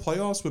they go to the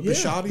playoffs with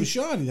Bisciotti?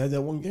 Bisciotti had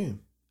that one game.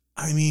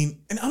 I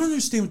mean, and I don't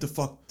understand what the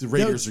fuck the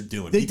Raiders are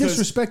doing. They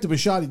disrespected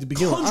Bisciotti to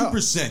begin with.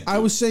 100%. I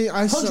was saying,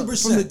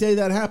 100%. From the day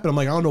that happened, I'm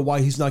like, I don't know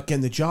why he's not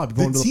getting the job.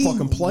 Going to the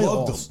fucking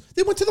playoffs.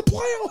 They went to the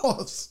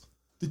playoffs.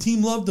 The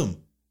team loved him.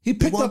 He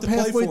picked up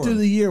halfway through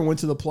the year and went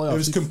to the playoffs. It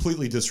was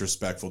completely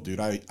disrespectful, dude.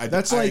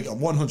 That's like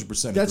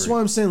 100%. That's why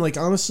I'm saying, like,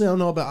 honestly, I don't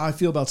know about I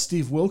feel about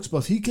Steve Wilkes, but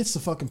if he gets the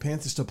fucking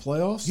Panthers to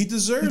playoffs, he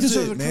deserves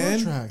it, man.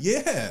 Contract.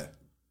 Yeah,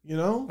 you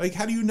know, like,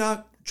 how do you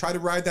not try to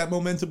ride that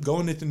momentum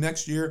going into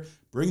next year?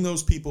 Bring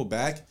those people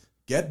back,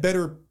 get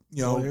better,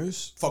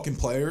 fucking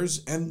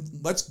players, and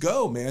let's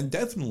go, man.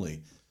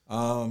 Definitely.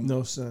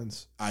 No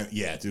sense.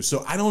 Dude.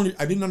 So I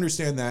didn't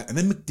understand that. And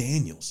then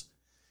McDaniels,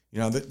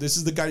 this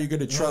is the guy you're going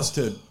to trust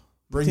to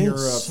bring your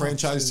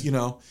franchise,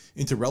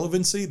 into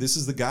relevancy. This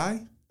is the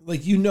guy.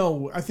 Like,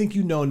 I think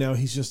now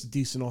he's just a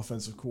decent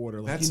offensive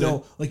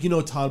coordinator. Like,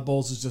 Todd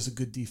Bowles is just a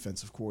good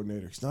defensive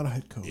coordinator. He's not a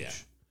head coach. Yeah.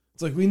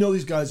 It's like, we know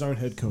these guys aren't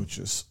head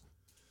coaches.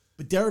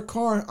 But Derek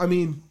Carr, I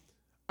mean,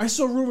 I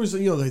saw rumors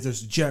that, like,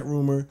 there's a Jet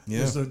rumor.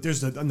 Yeah.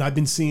 And I've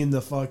been seeing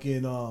the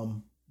fucking,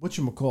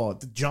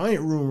 the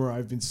Giant rumor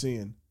I've been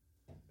seeing.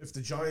 If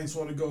the Giants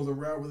want to go the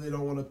route where they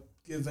don't want to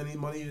give any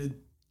money to,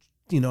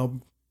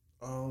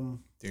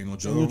 Daniel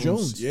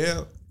Jones.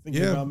 Yeah.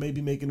 Thinking about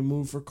maybe making a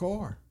move for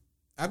Carr.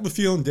 I have a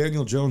feeling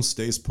Daniel Jones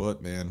stays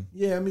put, man.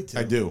 Yeah, me too.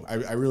 I do.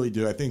 I really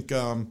do. I think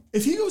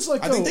if he goes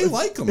like, I think they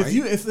like him.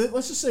 If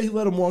let's just say he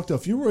let him walk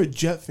off. If you were a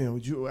Jet fan,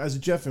 would you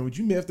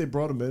mad if they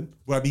brought him in?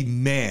 Would I be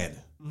mad?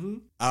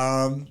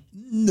 Mm-hmm.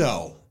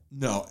 No.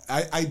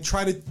 I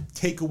try to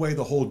take away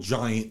the whole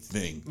Giant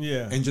thing.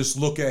 Yeah. And just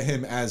look at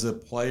him as a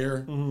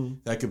player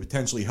that could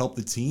potentially help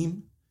the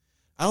team.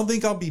 I don't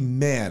think I'll be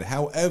mad.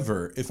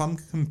 However, if I'm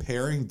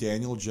comparing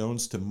Daniel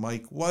Jones to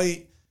Mike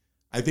White,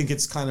 I think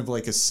it's kind of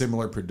like a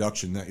similar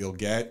production that you'll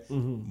get.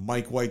 Mm-hmm.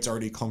 Mike White's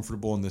already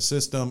comfortable in the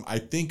system. I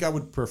think I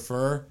would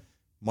prefer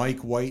Mike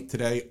White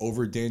today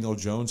over Daniel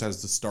Jones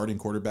as the starting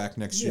quarterback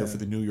next year for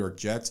the New York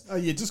Jets. Oh,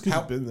 yeah, just because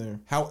you've been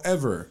there.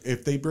 However,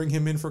 if they bring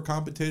him in for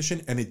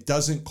competition and it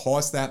doesn't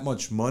cost that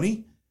much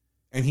money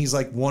and he's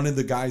like one of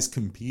the guys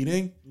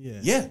competing,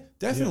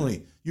 definitely.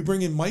 Yeah. You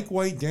bring in Mike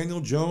White,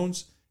 Daniel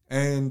Jones,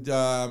 and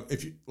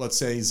if you, let's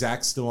say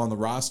Zach's still on the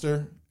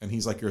roster and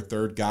he's like your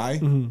third guy,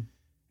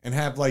 and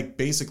have like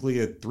basically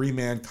a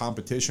 3-man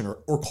competition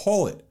or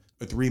call it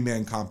a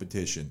 3-man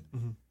competition.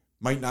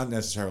 Might not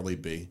necessarily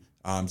be.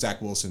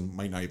 Zach Wilson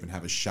might not even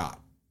have a shot.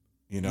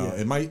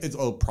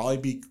 It'll probably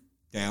be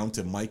down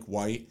to Mike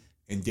White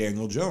and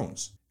Daniel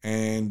Jones.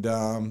 And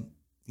I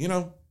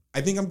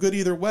think I'm good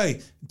either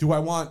way. Do I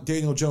want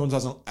Daniel Jones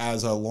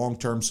as a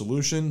long-term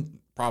solution?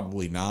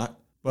 Probably not.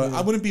 But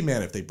I wouldn't be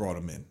mad if they brought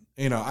him in.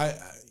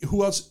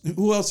 Who else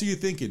are you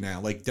thinking now?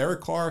 Like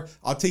Derek Carr?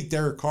 I'll take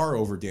Derek Carr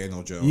over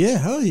Daniel Jones. Yeah,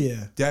 hell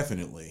yeah.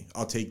 Definitely.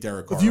 I'll take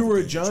Derek Carr. If you were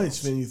a Giants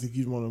fan, you think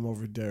you'd want him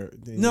over Daniel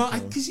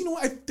Jones?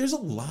 Because there's a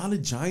lot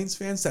of Giants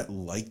fans that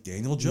like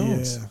Daniel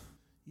Jones.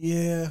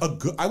 Yeah.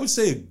 I would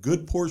say a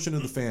good portion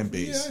of the fan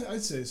base. Yeah,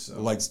 I'd say so.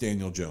 Likes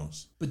Daniel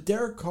Jones. But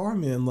Derek Carr,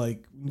 man,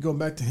 like going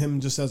back to him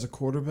just as a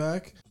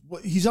quarterback,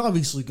 he's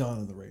obviously gone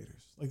to the Raiders.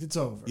 Like, it's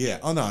over. Yeah.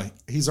 Oh, no.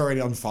 He's already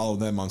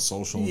unfollowed them on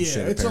social and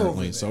shit,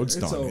 apparently. Over so it's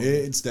done.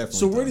 It's definitely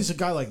So done. where does a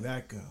guy like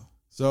that go?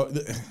 So,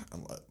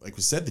 like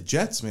we said, the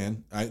Jets,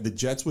 man. The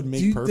Jets would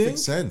make perfect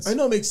sense. I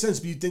know it makes sense,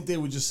 but you think they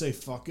would just say,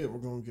 fuck it, we're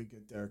going to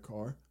get Derek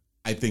Carr?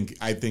 I think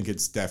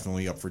it's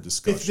definitely up for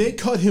discussion. If they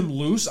cut him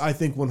loose, I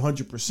think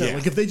 100%. Yeah.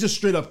 Like, if they just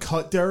straight up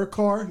cut Derek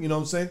Carr, you know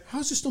what I'm saying?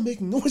 How's he still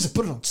making noise? I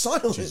put it on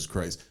silent. Jesus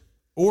Christ.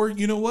 Or,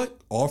 you know what?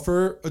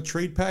 Offer a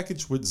trade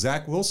package with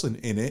Zach Wilson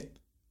in it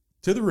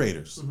to the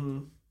Raiders.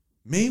 Mm-hmm.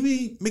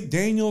 Maybe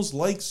McDaniels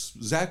likes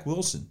Zach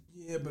Wilson.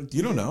 Yeah, but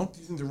you don't know. Do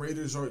you think the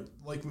Raiders are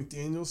like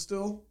McDaniels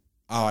still?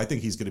 Oh, I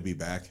think he's going to be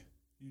back.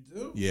 You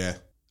do? Yeah,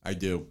 I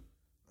do.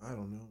 I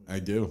don't know. I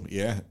do,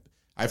 yeah.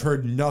 I've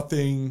heard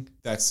nothing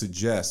that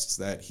suggests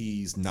that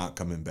he's not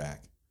coming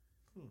back.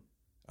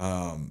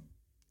 And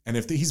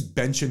if he's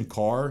benching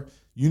Carr,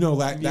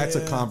 that's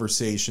a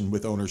conversation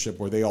with ownership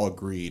where they all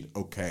agreed,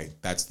 okay,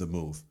 that's the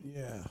move.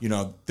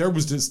 Yeah. There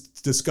was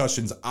just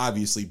discussions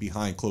obviously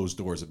behind closed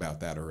doors about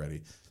that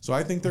already. So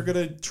I think they're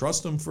going to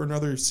trust him for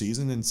another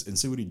season and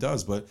see what he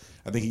does. But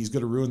I think he's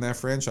going to ruin that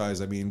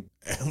franchise. I mean,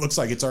 it looks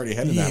like it's already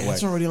headed that way.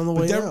 It's already on the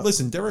way out.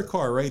 Listen, Derek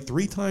Carr, right?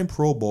 3-time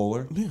Pro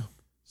Bowler. Yeah.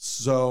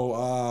 So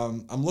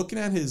I'm looking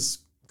at his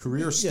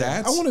career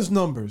stats. I want his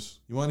numbers.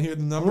 You want to hear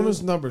the numbers? I want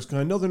his numbers because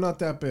I know they're not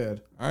that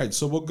bad. All right,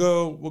 so we'll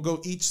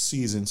go each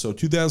season. So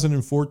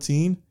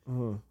 2014,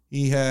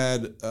 he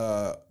had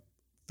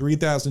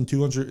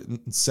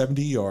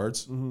 3,270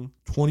 yards,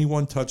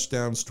 21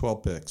 touchdowns,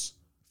 12 picks.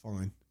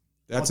 Fine.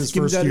 That's his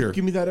Give me first that- year.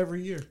 Give me that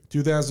every year.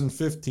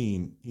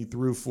 2015, he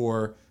threw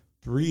for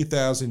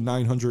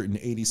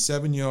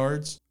 3,987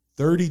 yards,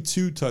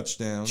 32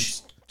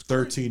 touchdowns,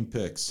 13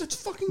 picks. That's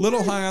fucking Little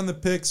great. high on the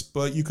picks,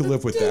 but you could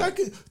live with Dude, that.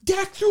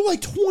 Dak threw like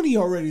 20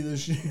 already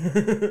this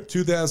year.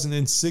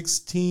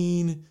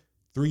 2016,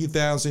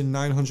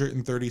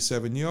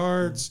 3,937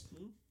 yards,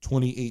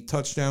 28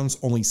 touchdowns,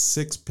 only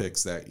 6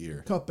 picks that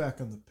year. Cut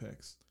back on the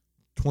picks.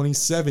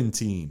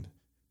 2017,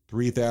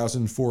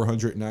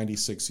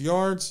 3,496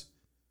 yards,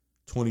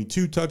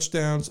 22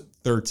 touchdowns,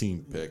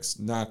 13 picks.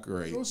 Not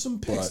great. Throw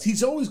some picks. but-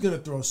 He's always going to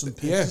throw some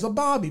picks. Yeah. He's a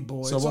Bobby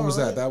boy. So It's what was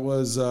all that? That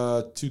was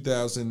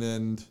 2000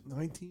 and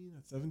 19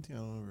 or 17? I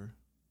don't remember.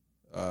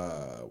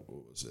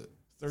 what was it?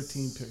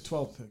 13 picks.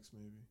 12 picks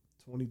maybe.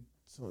 20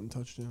 something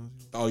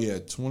touchdowns. Oh yeah,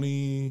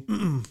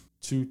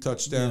 22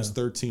 touchdowns, Yeah.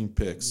 13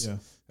 picks. Yeah.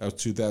 That was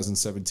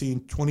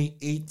 2017.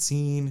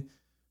 2018,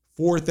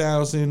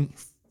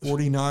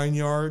 4,049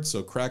 yards,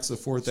 so cracks the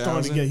Starting to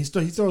 4,000. get, he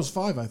throws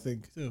 5, I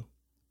think, too.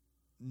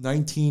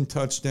 19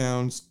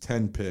 touchdowns,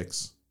 10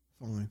 picks.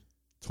 Fine.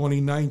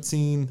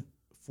 2019,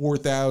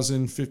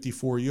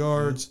 4,054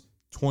 yards,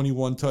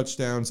 21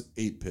 touchdowns,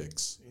 8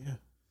 picks. Yeah.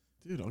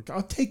 Dude,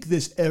 I'll take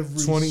this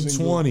every 2020.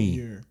 single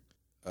year.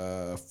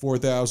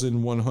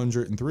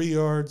 4,103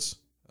 yards,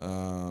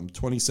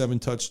 27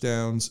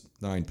 touchdowns,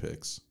 9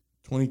 picks.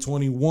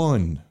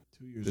 2021,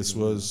 2 years this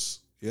ago. was,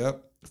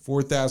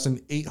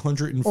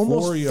 4,804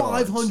 Almost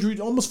yards. 500,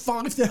 almost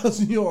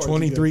 5,000 yards.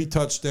 23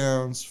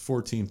 touchdowns,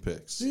 14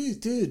 picks.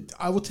 Dude,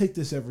 I will take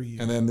this every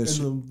year. And then this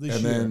And year,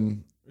 year.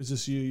 then, Is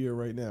this your year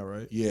right now,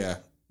 right? yeah.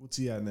 What's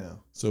he at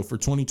now? So for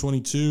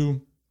 2022,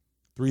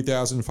 He's already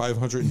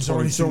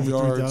 3,522 thrown for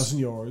yards, 3,000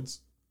 yards.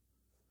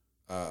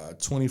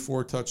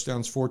 24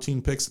 touchdowns,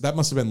 14 picks. That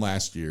must have been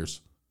last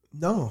year's.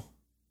 No.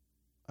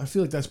 I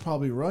feel like that's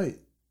probably right.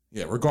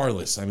 Yeah,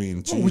 regardless. I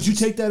mean, Oh, would you Jesus.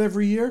 take that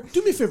every year?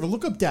 Do me a favor,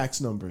 look up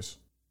Dak's numbers.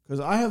 Because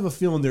I have a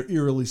feeling they're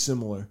eerily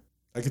similar.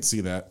 I could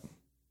see that.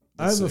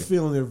 I have a see.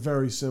 feeling they're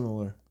very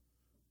similar.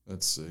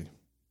 Let's see.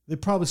 They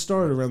probably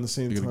started around the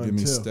same You're gonna time,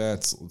 give me too.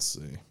 stats. Let's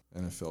see.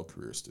 NFL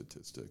career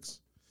statistics.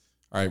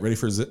 All right, ready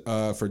for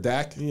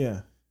Dak?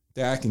 Yeah.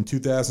 Dak in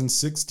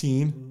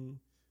 2016,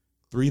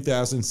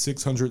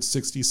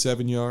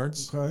 3,667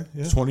 yards, Okay,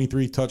 yeah.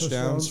 23 touchdowns,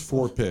 Touchdowns.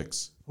 4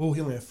 picks. Oh,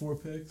 he only had 4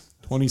 picks?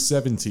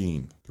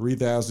 2017,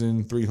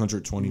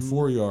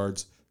 3,324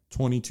 yards,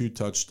 22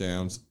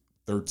 touchdowns,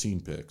 13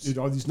 picks. Dude,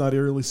 are these not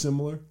eerily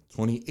similar?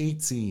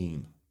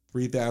 2018,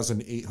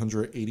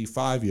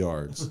 3,885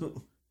 yards,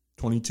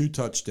 22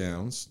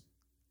 touchdowns,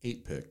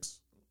 8 picks.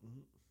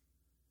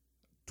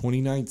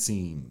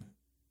 2019,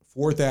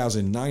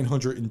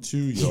 4,902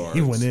 yards.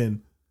 He went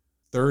in.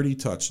 30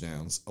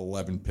 touchdowns,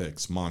 11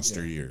 picks.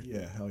 Monster year.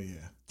 Yeah, hell yeah.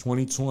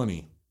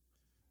 2020,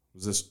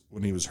 was this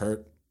when he was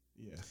hurt?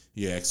 Yeah.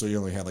 Yeah, so he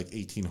only had like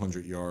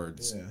 1,800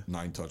 yards, Yeah.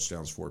 9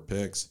 touchdowns, 4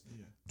 picks.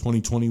 Yeah.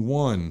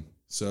 2021,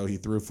 so he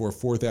threw for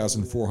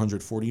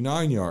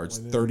 4,449 yards,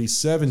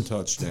 37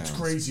 touchdowns. That's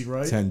crazy,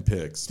 right? 10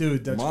 picks.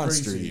 Dude, that's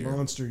Monster crazy. year.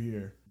 Monster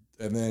year.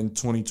 And then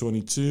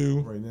 2022,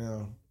 Right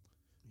now.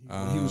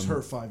 He was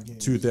hurt 5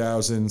 games.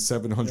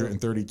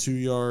 2,732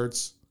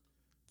 yards,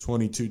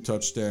 22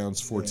 touchdowns,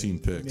 14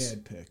 picks.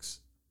 Mad picks.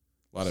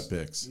 A lot of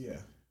picks. Yeah.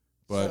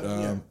 But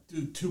yeah,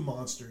 dude, 2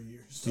 monster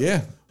years.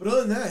 yeah, But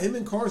other than that, him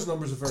and Carr's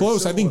numbers are very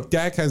close. I similar. think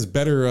Dak has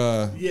better.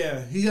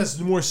 Yeah, he has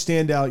more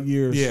standout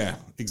years. Yeah,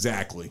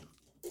 exactly.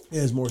 He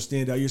has more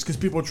standout years because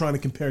people are trying to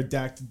compare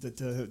Dak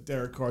to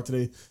Derek Carr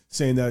today,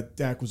 saying that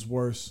Dak was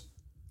worse.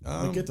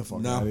 Like, get the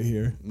fuck out of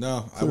here.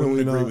 No, I Clearly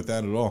wouldn't agree not. with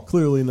that at all.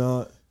 Clearly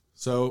not.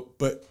 So,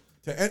 but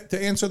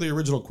to answer the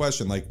original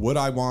question, like, would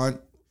I want?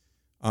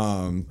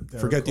 Forget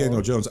Carr?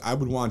 Daniel Jones. I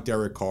would want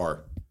Derek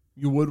Carr.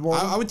 You would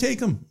want? I would take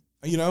him.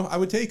 You know, I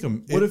would take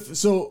him. What if?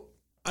 So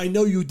I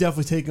know you would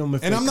definitely take him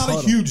if. And they I'm not a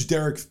cut him. huge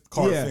Derek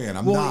Carr fan.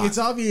 I'm not. It's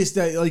obvious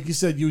that, like you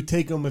said, you would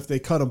take him if they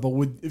cut him. But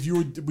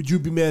would you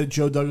be mad at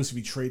Joe Douglas if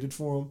he traded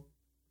for him?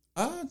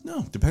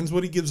 No, depends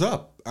what he gives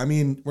up. I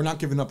mean, we're not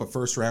giving up a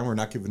first round. We're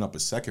not giving up a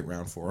second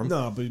round for him.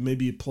 No, but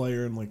maybe a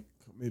player and like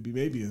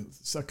maybe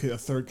a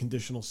third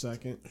conditional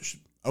second.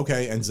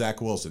 Okay, and Zach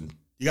Wilson.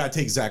 You got to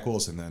take Zach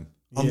Wilson then,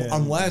 Yeah.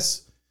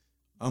 unless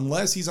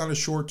he's on a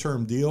short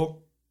term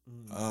deal.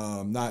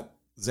 Not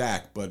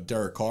Zach, but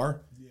Derek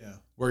Carr. Yeah.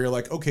 Where you're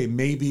like, okay,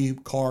 maybe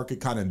Carr could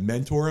kind of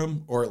mentor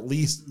him, or at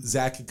least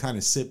Zach could kind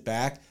of sit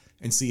back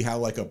and see how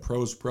like a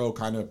pros pro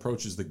kind of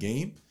approaches the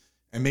game.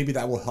 And maybe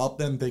that will help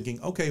them thinking,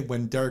 okay,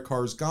 when Derek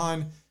Carr's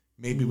gone,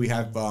 maybe we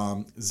have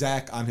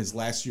Zach on his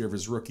last year of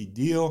his rookie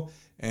deal,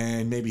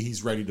 and maybe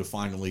he's ready to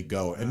finally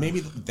go. And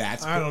maybe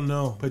that's I don't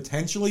know.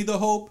 potentially the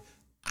hope.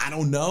 I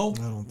don't know.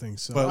 I don't think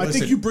so. But I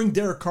listen- think you bring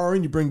Derek Carr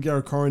in. You bring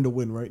Derek Carr in to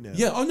win right now.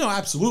 Yeah. Oh no.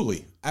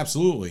 Absolutely.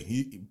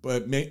 Absolutely.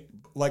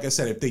 Like I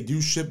said, if they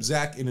do ship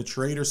Zach in a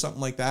trade or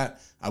something like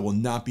that, I will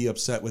not be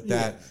upset with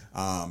that.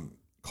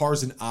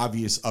 Carr's an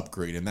obvious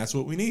upgrade, and that's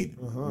what we need.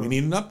 We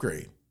need an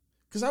upgrade.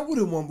 Because I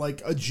wouldn't want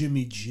like a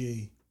Jimmy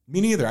G. Me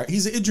neither.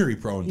 He's injury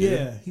prone, dude.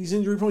 Yeah, he's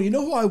injury prone. You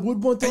know who I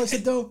would want to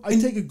sit though? I'd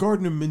take a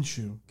Gardner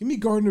Minshew. Give me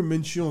Gardner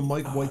Minshew and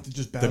Mike White to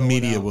just battle. The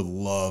media it out. would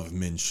love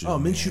Minshew. Oh,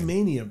 Minshew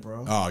mania,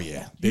 bro. Oh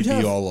yeah, they'd You'd be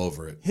have all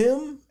over it.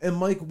 Him and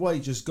Mike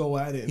White just go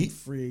at it and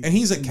free. And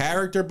he's a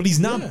character, but he's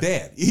not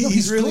bad. No,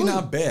 He's really good.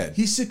 not bad.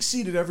 He's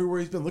succeeded everywhere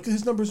he's been. Look at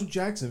his numbers with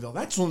Jacksonville.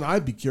 That's one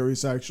I'd be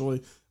curious,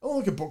 actually. I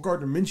want to look at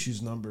Gardner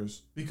Minshew's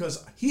numbers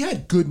because he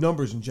had good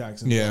numbers in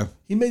Jacksonville. Yeah.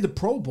 He made the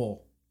Pro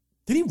Bowl.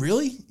 Did he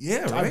really?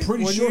 Yeah, right. I'm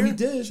pretty One sure year? he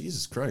did.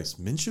 Jesus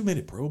Christ, Minshew made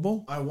a Pro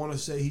Bowl. I want to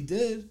say he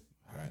did.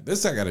 All right,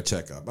 this I got to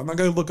check up. I'm not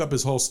going to look up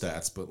his whole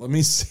stats, but let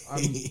me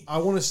see. I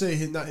want to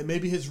say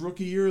maybe his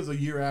rookie year or the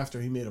year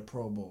after he made a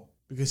Pro Bowl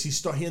because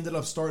he ended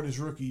up starting his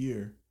rookie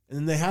year. And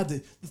then they had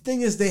to. The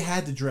thing is, they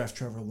had to draft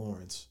Trevor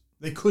Lawrence.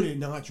 They couldn't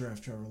not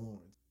draft Trevor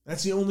Lawrence.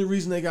 That's the only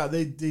reason they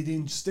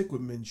didn't stick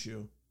with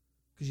Minshew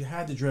because you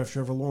had to draft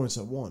Trevor Lawrence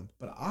at 1.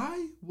 But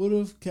I would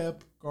have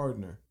kept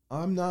Gardner.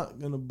 I'm not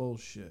gonna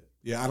bullshit.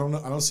 Yeah, I don't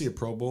know. I don't see a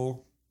Pro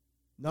Bowl.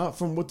 Not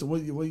from what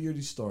year did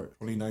he start?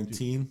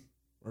 2019.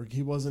 Or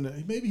he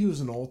wasn't. Maybe he was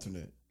an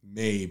alternate.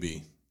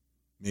 Maybe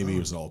he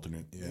was an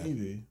alternate. Yeah,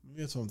 Maybe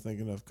that's what I'm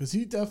thinking of because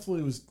he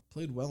definitely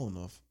played well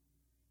enough.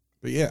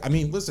 but yeah, I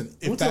mean, listen,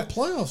 if Went to the that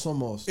playoffs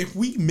almost. if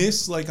we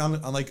miss like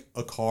on like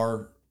a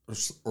car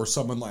or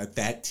someone like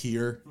that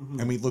tier,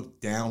 and we look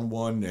down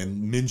one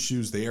and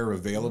Minshew's there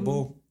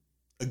available,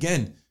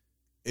 again,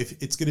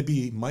 if it's going to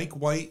be Mike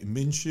White,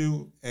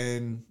 Minshew,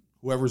 and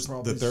whoever's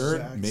Probably the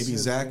third, Zach maybe sitting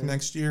Zach there.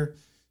 next year,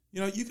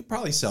 you could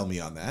probably sell me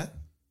on that.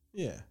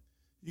 Yeah.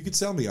 You could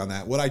sell me on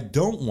that. What I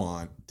don't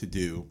want to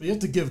do, But you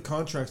have to give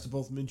contracts to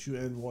both Minshew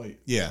and White.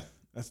 yeah,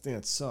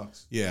 That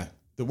sucks. yeah.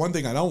 The one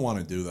thing I don't want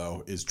to do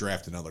though is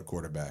draft another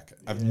quarterback.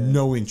 I have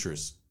no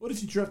interest. What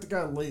if you draft a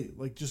guy late,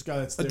 like just guy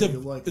that's there A you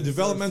like?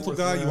 developmental fourth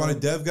guy, you want a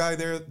round? dev guy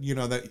there,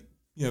 that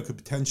could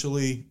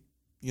potentially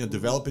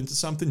develop into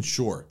something.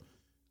 Sure,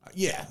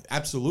 yeah,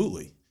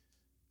 absolutely.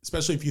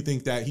 Especially if you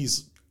think that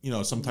he's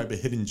some type of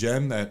hidden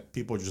gem that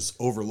people are just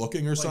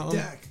overlooking or Like something.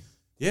 Dak.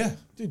 Yeah,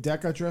 Dude,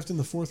 Dak got drafted in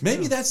the 4th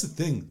maybe round. that's the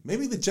thing.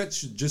 Maybe the Jets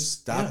should just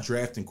stop Yeah.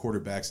 drafting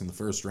quarterbacks in the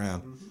first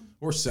round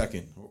or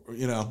second. Or,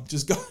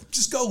 just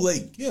go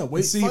late. Yeah, And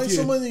wait, see find if you-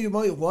 someone that you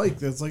might like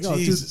that's like, oh,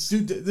 Jesus.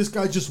 dude, this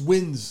guy just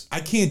wins. I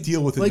can't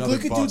deal with Like, another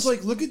look at bust.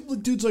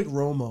 dudes like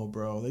Romo,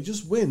 bro. They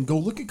just win. Go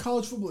look at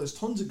college football. There's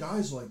tons of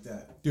guys like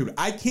that. Dude,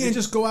 I They can't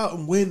just go out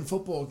and win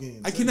football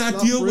games. I It's cannot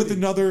not deal with pretty.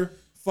 another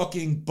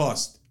fucking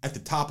bust at the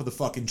top of the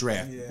fucking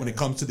draft when it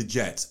comes to the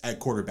Jets at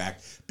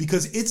quarterback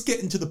because it's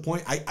getting to the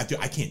point I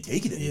can't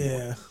take it anymore.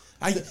 Yeah.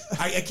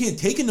 I can't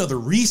take another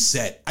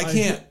reset.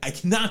 I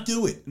cannot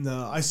do it.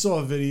 No, I saw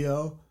a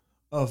video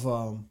of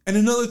And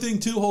another thing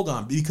too, hold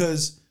on,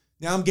 because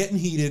now I'm getting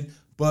heated,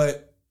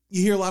 but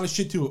you hear a lot of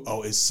shit too.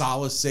 Oh, is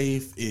Saleh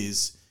safe?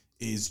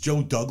 Is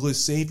Joe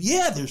Douglas safe?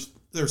 Yeah,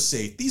 they're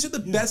safe. These are the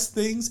best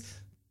things.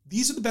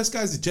 These are the best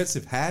guys the Jets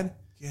have had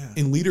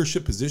in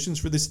leadership positions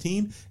for this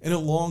team in a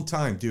long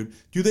time, dude.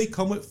 Do they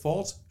come with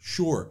faults?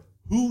 Sure.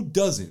 Who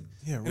doesn't?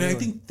 Yeah, And I really.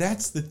 think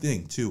that's the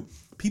thing too.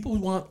 People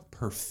want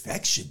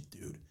perfection,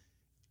 dude.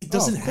 It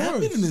doesn't of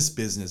happen course. in this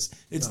business.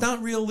 It's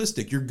not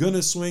realistic. You're going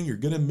to swing. You're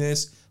going to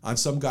miss on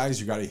some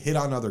guys. You got to hit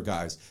on other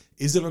guys.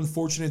 Is it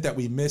unfortunate that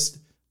we missed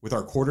with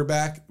our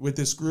quarterback with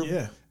this group?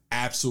 Yeah.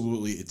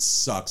 Absolutely. It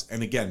sucks.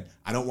 And again,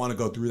 I don't want to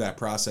go through that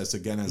process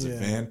again as a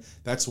fan.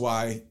 That's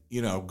why,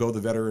 go the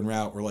veteran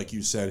route or like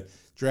you said,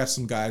 draft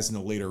some guys in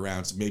the later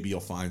rounds. Maybe you'll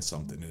find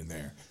something in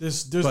there.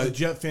 there's the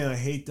Jet fan I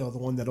hate though, the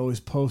one that always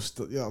posts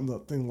on the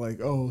thing like,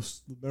 oh,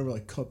 remember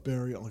like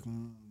Cutberry? I'm like,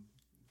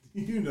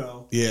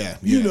 Yeah.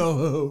 you know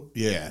who?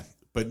 Yeah.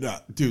 But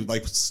dude,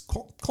 like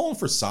calling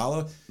for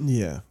Saleh,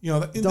 Yeah.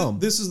 Dumb.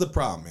 This is the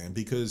problem, man,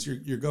 because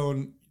you're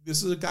going.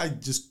 This is a guy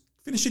just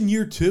finishing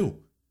year 2,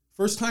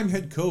 first time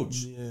head coach.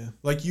 Yeah.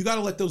 Like you got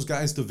to let those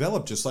guys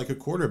develop, just like a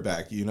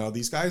quarterback.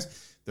 These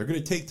guys, they're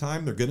going to take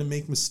time. They're going to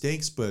make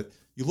mistakes, but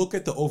you look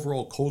at the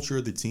overall culture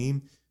of the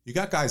team. You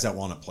got guys that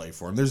want to play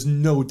for him. There's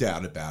no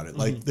doubt about it.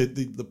 Like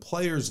the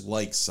players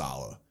like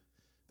Saleh.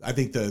 I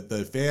think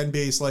the fan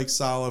base likes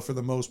Saleh for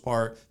the most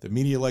part. The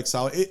media likes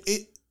Saleh.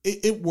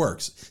 It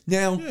works.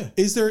 Now,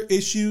 is there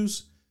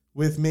issues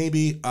with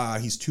maybe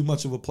he's too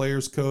much of a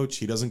player's coach?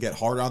 He doesn't get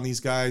hard on these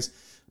guys.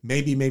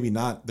 Maybe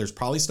not. There's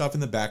probably stuff in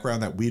the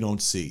background that we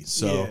don't see.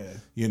 So,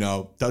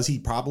 does he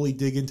probably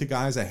dig into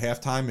guys at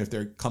halftime if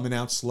they're coming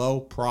out slow?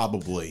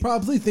 Probably.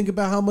 Probably think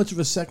about how much of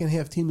a second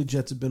half team the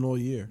Jets have been all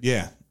year.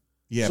 Yeah.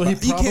 Yeah. So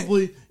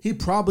he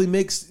probably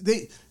makes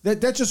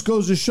that just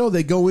goes to show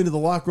they go into the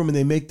locker room and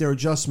they make their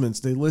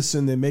adjustments. They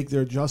listen, they make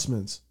their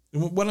adjustments.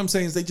 What I'm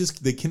saying is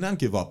they cannot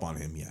give up on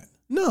him yet.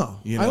 No.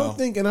 I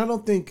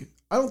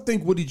don't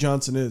think Woody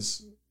Johnson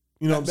is.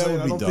 What I'm That saying? would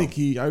I be don't dumb.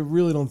 think I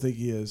really don't think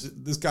he is.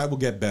 This guy will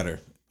get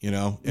better,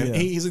 and Yeah.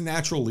 he's a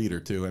natural leader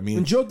too. I mean,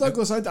 And Joe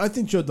Douglas, I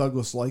think Joe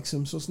Douglas likes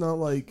him, so it's not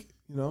like,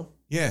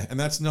 yeah, and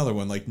that's another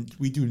one. Like,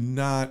 we do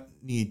not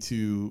need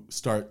to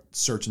start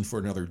searching for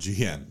another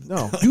GM.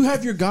 No. You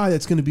have your guy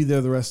that's going to be there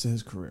the rest of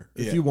his career,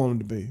 if Yeah. you want him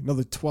to be.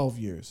 Another 12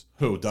 years.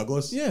 Who,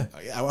 Douglas? Yeah.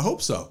 I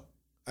hope so.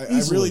 I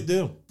Easily. really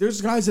do. There's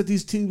guys that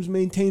these teams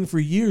maintain for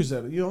years.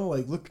 That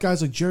like look at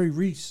guys like Jerry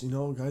Reese.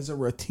 Guys that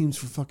were at teams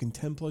for fucking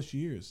 10+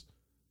 years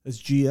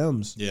as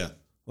GMs. Yeah.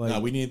 Like, No,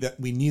 we need that.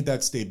 We need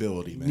that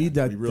stability, man. Need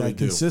that, we really that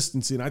do.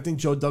 consistency, and I think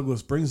Joe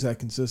Douglas brings that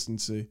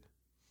consistency.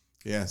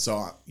 Yeah.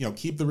 So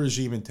keep the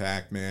regime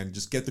intact, man.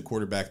 Just get the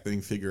quarterback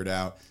thing figured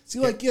out. See,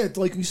 like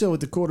you said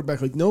with the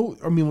quarterback, with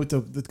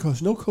the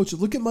coach, no coach.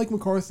 Look at Mike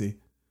McCarthy.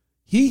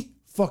 He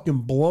fucking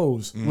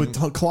blows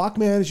with clock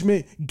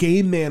management,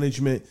 game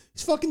management.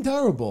 He's fucking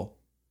terrible.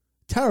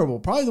 Terrible.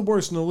 Probably the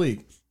worst in the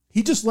league.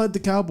 He just led the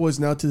Cowboys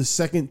now to the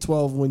second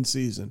 12-win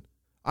season.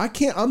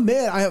 I'm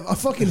mad.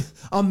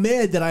 I'm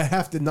mad that I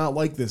have to not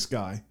like this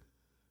guy.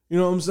 You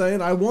know what I'm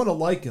saying? I want to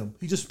like him.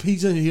 He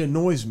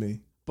annoys me.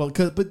 But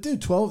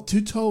dude,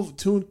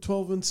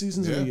 12-win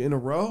seasons in a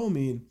row. I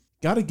mean,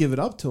 got to give it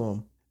up to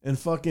him. And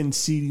fucking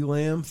CeeDee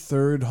Lamb,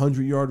 third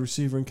 100-yard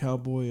receiver in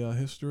Cowboy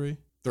history.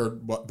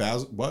 Third what?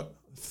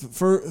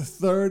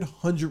 Third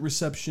 100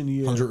 reception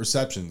year. 100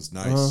 receptions.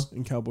 Nice.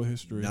 In Cowboy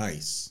history.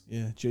 Nice.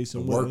 Yeah, The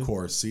Jason Witten.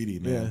 workhorse, CD,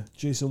 man. Yeah,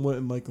 Jason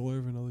Witten, Michael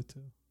Irvin, other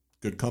two.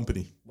 Good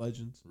company.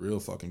 Legends.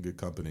 Real fucking good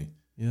company.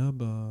 Yeah,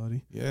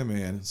 buddy. Yeah,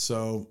 man.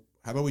 So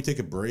how about we take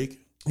a break?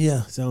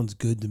 Yeah, sounds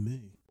good to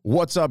me.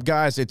 What's up,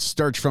 guys? It's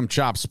Sturch from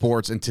Chop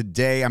Sports, and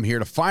today I'm here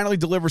to finally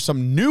deliver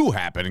some new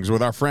happenings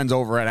with our friends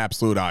over at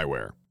Absolute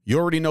Eyewear. You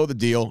already know the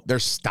deal. They're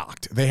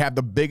stocked. They have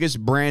the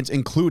biggest brands,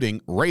 including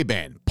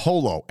Ray-Ban,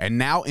 Polo, and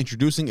now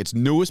introducing its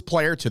newest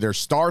player to their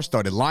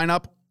star-studded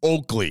lineup,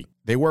 Oakley.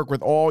 They work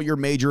with all your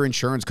major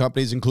insurance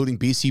companies, including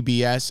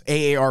BCBS,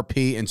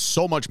 AARP, and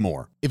so much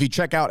more. If you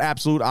check out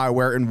Absolute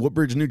Eyewear in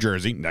Woodbridge, New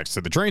Jersey, next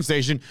to the train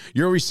station,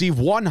 you'll receive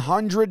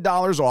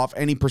 $100 off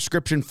any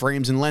prescription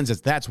frames and lenses.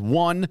 That's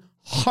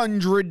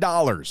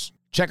 $100.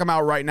 Check them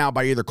out right now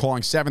by either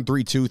calling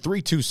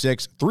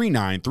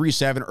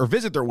 732-326-3937 or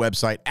visit their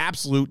website,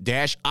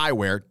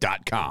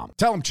 absolute-eyewear.com.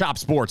 Tell them Chop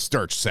Sports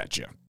Sturch sent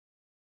you.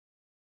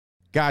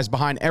 Guys,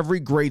 behind every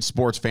great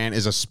sports fan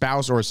is a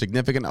spouse or a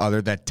significant other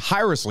that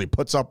tirelessly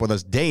puts up with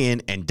us day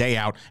in and day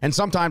out, and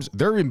sometimes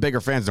they're even bigger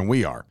fans than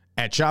we are.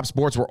 At Chop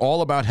Sports, we're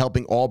all about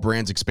helping all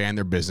brands expand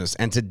their business,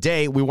 and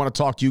today we want to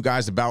talk to you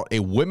guys about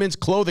a women's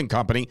clothing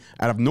company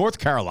out of North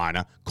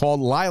Carolina called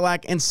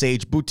Lilac and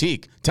Sage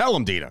Boutique. Tell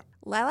them, Dita.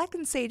 Lilac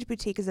and Sage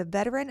Boutique is a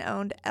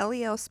veteran-owned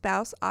LEL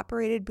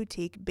spouse-operated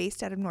boutique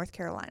based out of North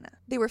Carolina.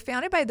 They were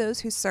founded by those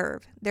who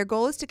serve. Their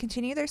goal is to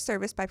continue their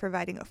service by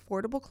providing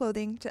affordable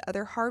clothing to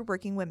other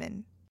hardworking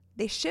women.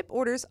 They ship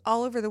orders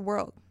all over the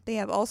world. They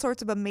have all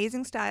sorts of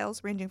amazing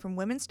styles, ranging from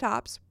women's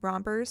tops,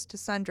 rompers, to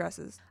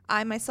sundresses.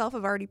 I myself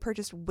have already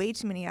purchased way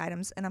too many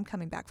items, and I'm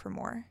coming back for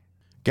more.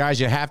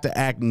 Guys, you have to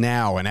act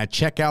now, and at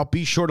checkout,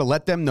 be sure to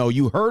let them know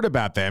you heard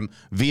about them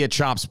via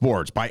Chop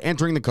Sports by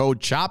entering the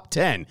code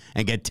CHOP10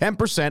 and get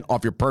 10%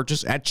 off your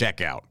purchase at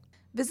checkout.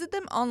 Visit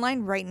them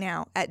online right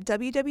now at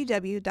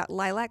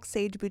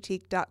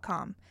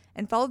www.lilacsageboutique.com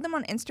and follow them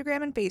on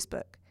Instagram and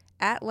Facebook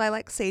at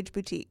Lilac Sage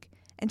Boutique,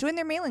 and join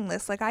their mailing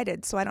list like I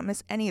did so I don't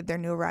miss any of their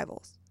new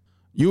arrivals.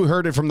 You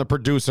heard it from the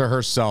producer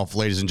herself,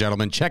 ladies and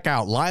gentlemen. Check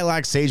out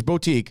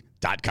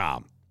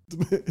lilacsageboutique.com.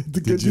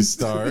 Did you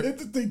start?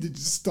 Did you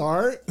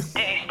start? Did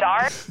you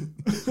start?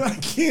 I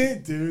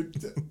can't, dude.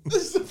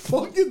 This is a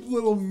fucking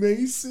little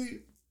Macy.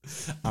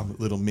 I'm a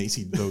little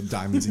Macy, though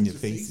diamonds in your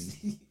face.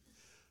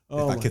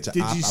 Oh, if I catch a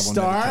did op, you I will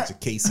start? never catch a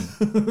Casey.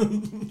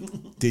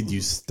 Did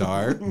you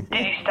start? Did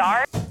you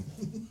start?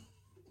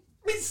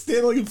 Me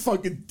stand like a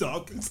fucking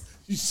duck.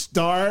 You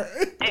start?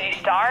 Did you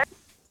start?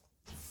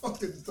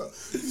 Fucking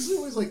he's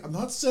always like, I'm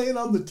not saying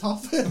I'm the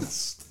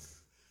toughest.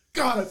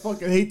 God, I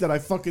fucking hate that.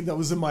 That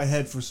was in my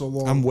head for so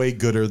long. I'm way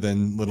gooder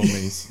than Little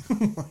Mace.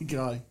 Oh my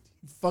God.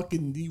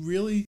 You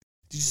really?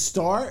 Did you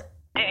start?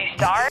 Did you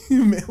start?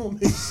 You mail me.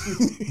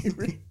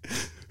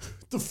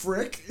 The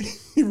frick?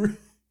 He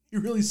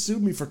really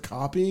sued me for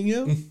copying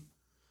him?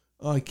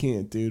 Oh, I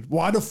can't, dude.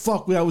 Why the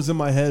fuck that was in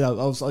my head? I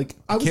was like,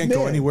 I Can't mad.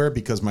 go anywhere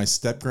because my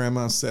step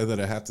grandma said that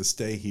I have to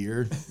stay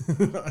here.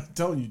 I'm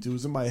telling you, dude, it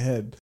was in my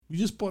head. You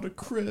just bought a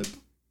crib.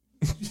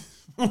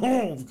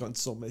 Oh, I've gotten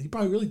so mad. He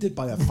probably really did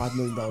buy that $5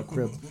 million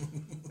crib.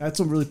 That's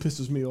what really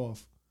pisses me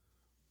off.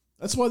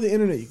 That's why the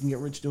internet, you can get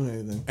rich doing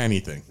anything.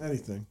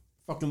 Anything.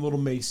 Fucking little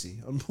Macy.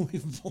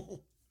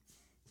 Unbelievable.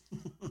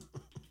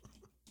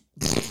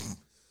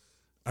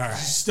 All right.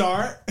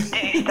 Start.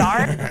 Did you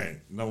start? All right,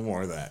 no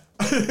more of that.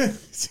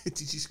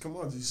 Come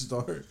on, did you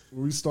start?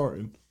 Where are we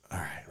starting? All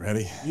right,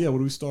 ready? Yeah, what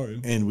are we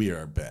starting? And we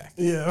are back.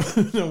 Yeah,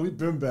 no, we've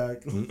been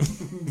back. Did you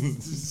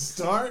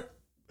start?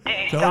 Did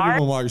you Tell start?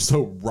 everyone why you're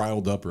so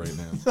riled up right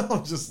now.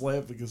 I'm just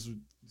laughing because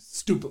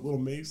stupid little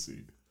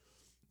Macy.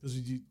 Because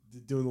did you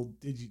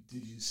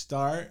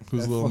start?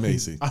 Who's That little fucking-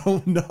 Macy? I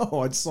don't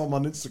know. I just saw him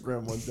on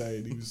Instagram one day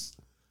and he was.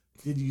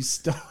 Did you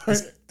start?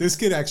 This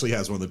kid actually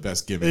has one of the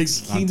best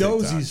gimmicks. He on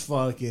knows TikTok. he's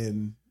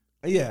fucking.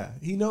 Yeah,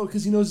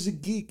 because he knows he's a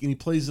geek and he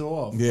plays it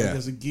off. Yeah. Like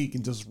as a geek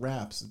and just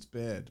raps. It's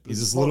bad. But He's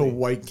it's this little funny.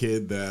 white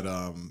kid that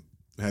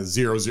has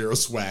zero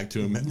swag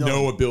to him,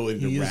 no ability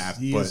to rap,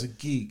 He but is a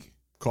geek.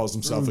 calls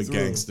himself Through a and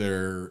through.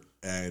 gangster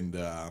and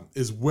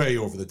is way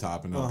over the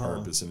top and on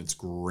purpose, and it's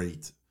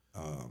great.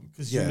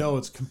 Because you know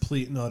it's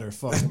complete and utter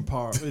fucking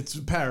power. It's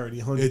a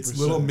parody, 100%. It's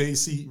Little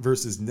Macy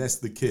versus Ness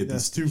the Kid.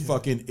 These two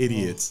fucking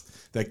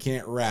idiots that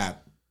can't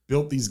rap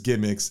built these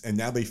gimmicks, and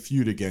now they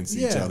feud against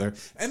each other,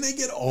 and they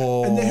get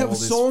all and they have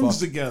songs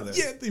together.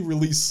 Yeah, they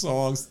release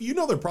songs. You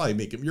know they're probably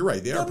making. You're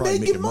right. They are probably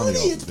making making money.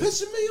 It's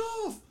pissing me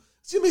off.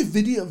 See how many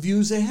video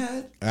views they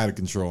had? Out of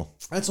control.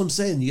 That's what I'm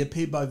saying. You get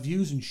paid by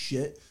views and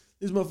shit.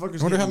 These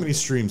motherfuckers. I wonder how many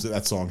streams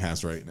that song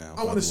has right now.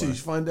 I want to see.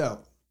 Find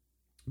out.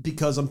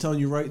 Because I'm telling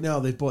you right now,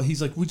 he's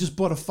like, we just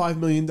bought a $5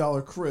 million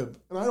crib.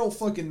 And I don't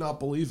fucking not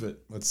believe it.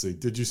 Let's see.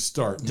 Did you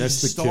start?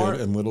 Ness the Kid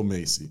and Little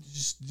Macy.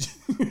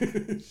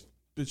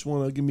 Bitch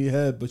want to give me a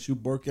head, but you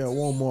work at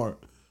Walmart.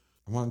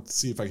 I want to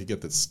see if I could get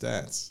the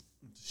stats.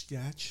 The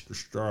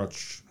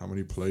stats. How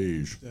many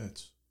plays?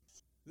 Stats.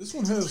 This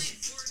one has...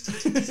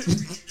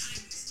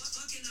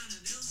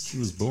 She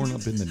was born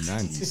up in the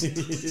 90s.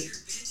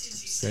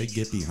 Say,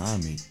 get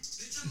behind me.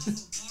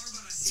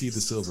 See the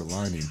silver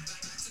lining.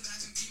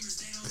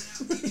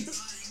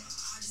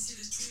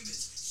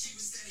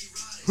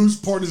 Whose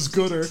part is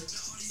gooder?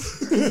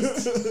 So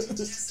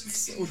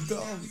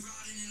dumb.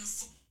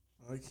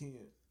 I can't.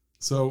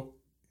 So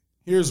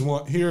here's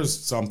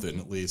something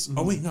at least. Mm-hmm.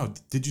 Oh wait, no.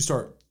 Did you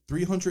start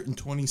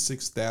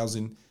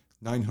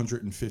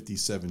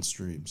 326,957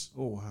 streams?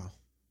 Oh wow.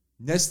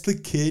 Ness the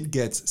Kid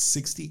gets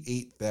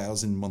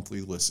 68,000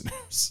 monthly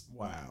listeners.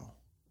 Wow.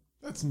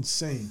 That's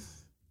insane.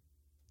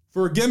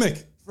 For a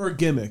gimmick.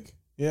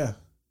 Yeah.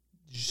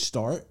 Did you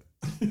start?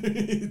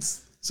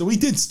 So we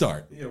did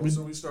start. Yeah,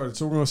 so we started.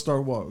 So we're going to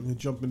start what? We're going to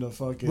jump into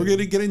fucking... We're going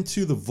to get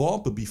into the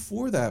vault, but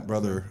before that,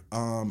 brother,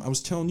 I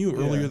was telling you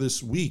earlier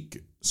this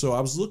week, so I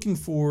was looking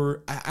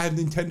for... I have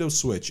Nintendo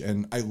Switch,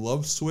 and I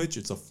love Switch.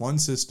 It's a fun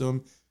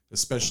system,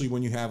 especially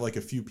when you have like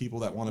a few people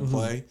that want to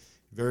play.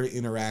 Very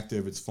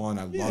interactive. It's fun.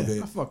 I love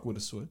it. I fuck with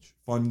a Switch.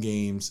 Fun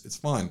games. It's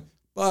fun.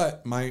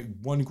 But my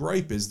one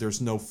gripe is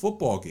there's no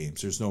football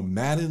games. There's no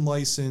Madden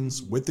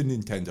license with the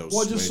Nintendo Switch.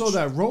 Well, I just saw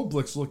that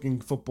Roblox-looking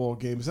football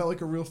game. Is that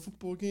like a real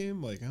football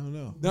game? Like, I don't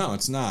know. No,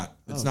 it's not.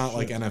 It's not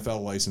like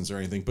NFL license or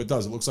anything, but it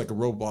does. It looks like a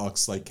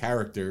Roblox, like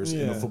characters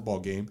in a football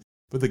game.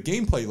 But the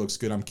gameplay looks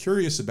good. I'm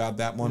curious about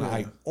that one.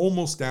 I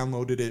almost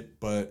downloaded it,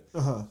 but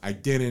I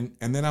didn't.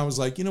 And then I was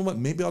like, you know what?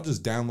 Maybe I'll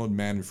just download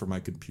Madden for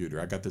my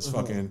computer. I got this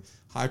fucking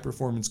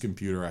high-performance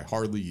computer. I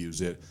hardly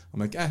use it.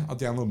 I'm like, I'll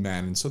download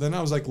Madden. So then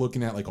I was like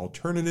looking at like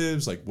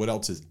alternatives, like what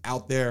else is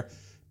out there,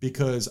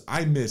 because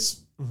I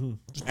miss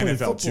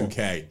NFL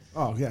 2K.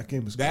 Oh, yeah,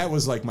 game was great. That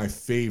was like my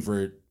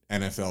favorite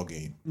NFL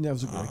game. Yeah, it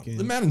was a great game.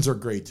 The Maddens are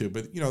great too,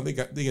 but you know, they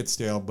get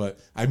stale, but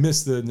I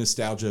miss the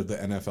nostalgia of the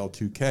NFL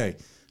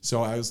 2K.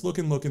 So I was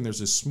looking.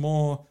 There's a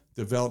small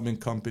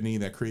development company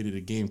that created a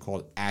game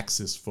called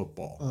Axis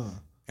Football.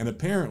 And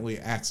apparently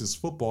Axis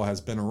Football has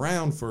been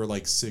around for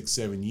like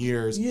 6-7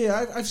 years.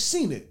 Yeah, I've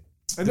seen it.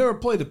 I never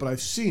played it, but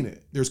I've seen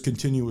it. There's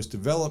continuous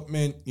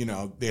development. You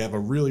know, they have a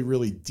really,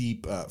 really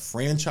deep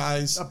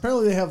franchise.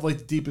 Apparently they have like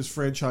the deepest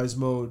franchise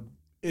mode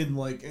in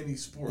like any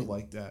sport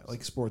like that,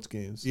 like sports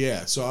games.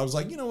 Yeah, so I was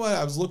like, you know what?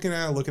 I was looking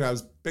at it. I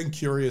was been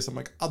curious. I'm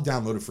like, I'll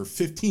download it for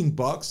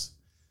 $15.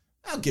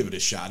 I'll give it a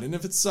shot. And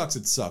if it sucks,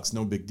 it sucks.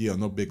 No big deal.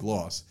 No big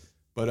loss.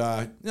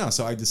 But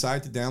so I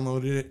decided to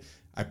download it.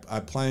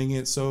 I'm playing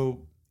it.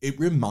 So it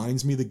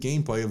reminds me the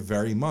gameplay of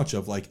very much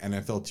of like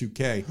NFL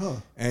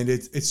 2K. And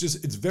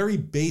it's very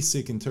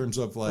basic in terms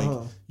of like,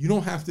 you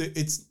don't have to,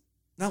 it's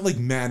not like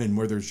Madden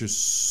where there's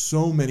just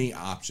so many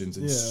options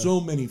and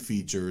so many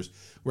features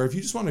where if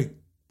you just want to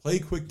play a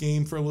quick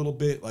game for a little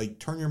bit, like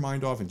turn your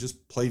mind off and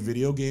just play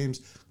video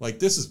games, like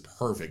this is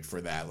perfect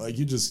for that. Like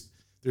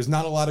there's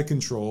not a lot of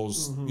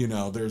controls, you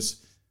know,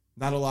 there's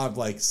not a lot of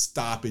like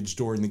stoppage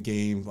during the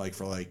game, like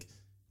for like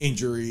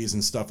injuries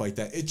and stuff like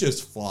that. It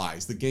just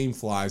flies. The game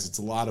flies. It's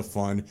a lot of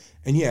fun.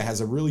 And yeah, it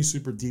has a really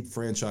super deep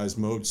franchise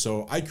mode.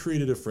 So I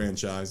created a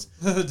franchise.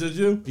 Did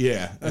you?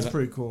 Yeah. That's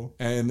pretty cool.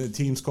 And the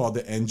team's called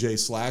the NJ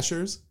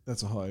Slashers.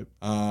 That's a hype.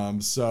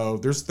 So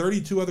there's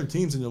 32 other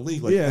teams in the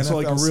league. Like NFL so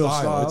like a real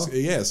style.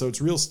 So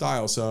it's real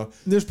style. So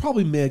there's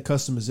probably mad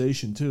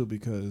customization too,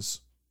 because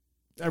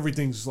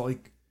everything's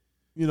like,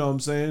 you know what I'm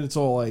saying? It's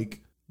all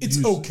like...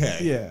 It's okay.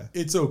 Yeah.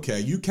 It's okay.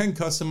 You can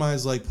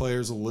customize like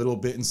players a little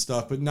bit and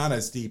stuff, but not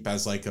as deep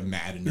as like a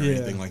Madden or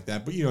anything like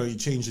that. But you know, you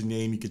change the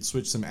name, you could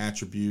switch some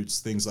attributes,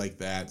 things like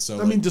that. So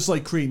I mean, just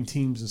like creating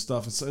teams and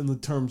stuff. It's in the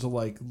terms of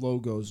like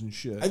logos and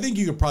shit. I think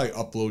you could probably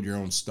upload your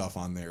own stuff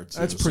on there too.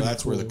 That's pretty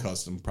that's cool. where the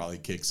custom probably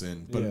kicks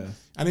in. But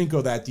I didn't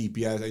go that deep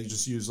yet. I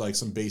just used like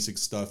some basic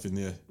stuff in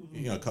the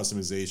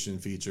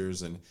customization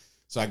features. And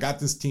so I got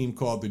this team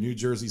called the New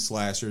Jersey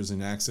Slashers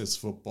in Access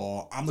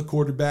Football. I'm the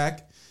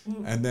quarterback.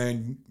 And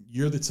then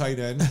you're the tight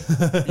end,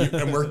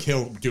 and we're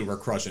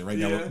crushing right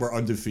now. We're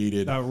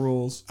undefeated. That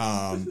rules.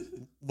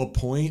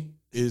 LaPointe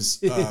is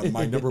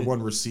my number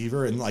one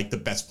receiver and like the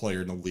best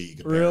player in the league.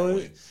 Apparently.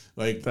 Really?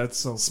 Like that's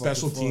so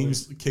special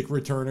teams, kick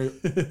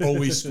returner,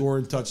 always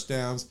scoring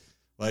touchdowns.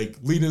 Like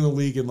leading the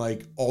league in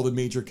like all the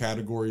major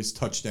categories,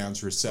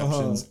 touchdowns,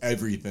 receptions,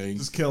 everything.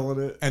 Just killing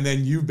it. And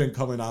then you've been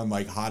coming on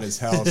like hot as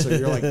hell. So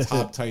you're like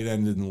top tight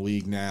end in the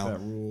league now. That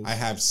rules. I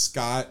have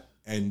Scott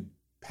and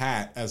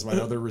Pat as my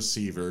other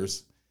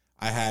receivers.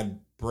 I had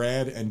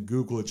Brad and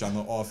Googlich on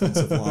the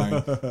offensive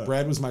line.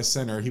 Brad was my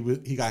center.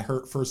 He got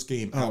hurt first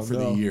game out for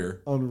the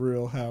year.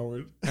 Unreal,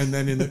 Howard. And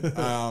then in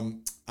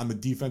the on the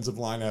defensive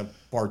line, I have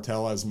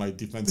Bartell as my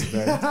defensive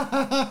end.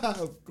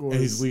 Of course.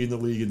 And he's leading the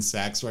league in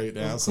sacks right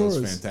now, so it's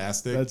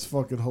fantastic. That's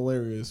fucking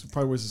hilarious. He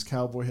probably wears his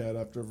cowboy hat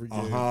after every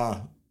game.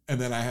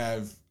 And then I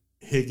have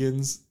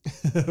Higgins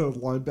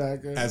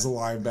linebacker as a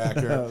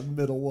linebacker.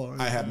 Middle line.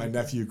 I have my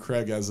nephew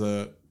Craig as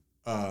a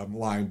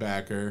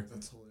linebacker.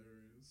 That's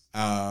hilarious.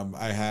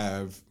 I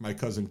have my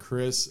cousin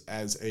Chris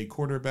as a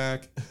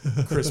cornerback,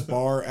 Chris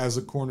Barr as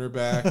a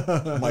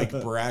cornerback, Mike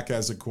Brack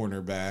as a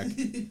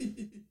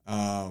cornerback.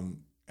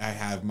 I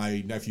have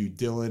my nephew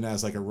Dylan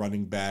as like a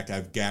running back. I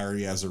have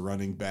Gary as a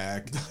running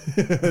back.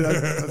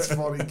 That's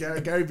funny.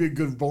 Gary be a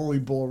good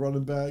bowling ball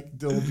running back.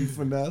 Dylan be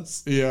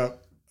finesse. Yeah.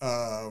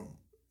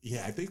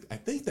 Yeah, I think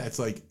that's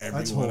like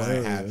everyone I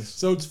have.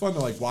 So it's fun to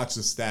like watch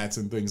the stats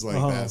and things like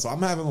that. So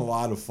I'm having a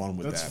lot of fun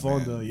with that. That's fun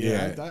man. though.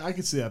 Yeah. I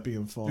can see that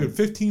being fun. Dude,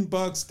 $15,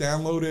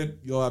 download it.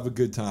 You'll have a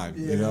good time.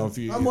 Yeah. You know, if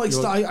you. I'm like,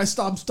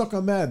 I'm stuck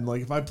on Madden.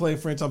 Like if I play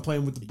France, I'm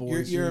playing with the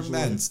boys. You're a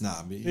Madden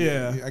snob.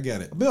 Yeah, I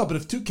get it. No, but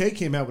if 2K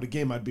came out with a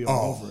game, I'd be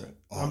all over it.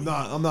 I'm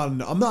not a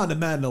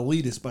Madden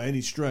elitist by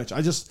any stretch.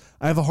 I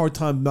have a hard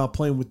time not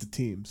playing with the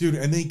teams, dude.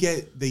 And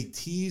they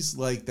tease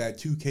like that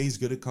 2K is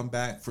going to come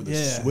back for the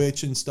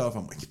Switch and stuff.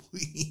 I'm like,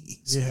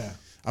 please. Yeah.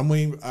 I'm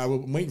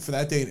waiting for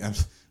that day.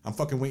 I'm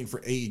fucking waiting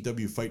for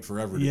AEW Fight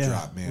Forever to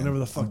drop, man. Whenever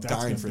the fuck I'm that's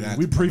dying for that.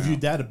 We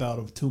previewed that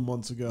about 2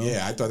 months ago.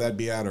 Yeah, I thought that'd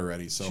be out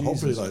already. So Jesus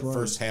hopefully, like Christ.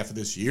 first half of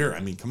this year. I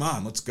mean, come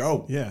on, let's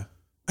go. Yeah,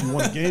 you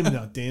want a game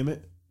now? Damn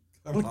it!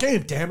 What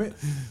game? Damn it!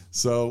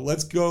 So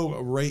let's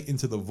go right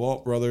into the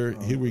vault, brother.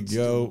 Here we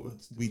go.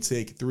 We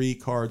take 3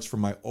 cards from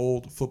my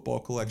old football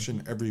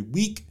collection every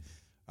week.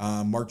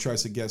 Mark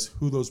tries to guess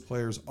who those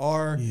players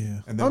are.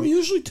 Yeah, and then I'm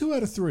usually 2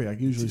 out of 3. I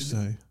usually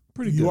say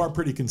pretty good. You are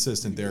pretty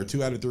consistent there.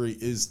 2 out of 3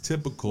 is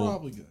typical.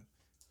 Probably good.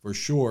 For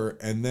sure.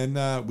 And then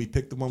we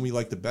pick the one we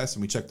like the best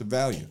and we check the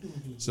value.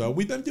 So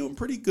we've been doing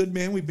pretty good,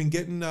 man. We've been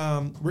getting,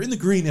 we're in the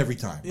green every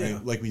time,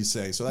 right? Like we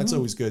say. So that's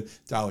always good.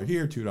 $1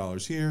 here,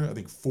 $2 here. I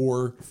think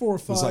 4 or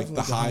 5 was like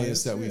the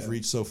highest that we've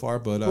reached so far.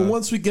 But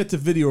once we get to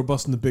video, we're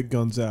busting the big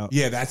guns out.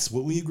 Yeah, that's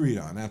what we agreed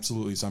on.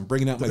 Absolutely. So I'm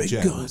bringing out my big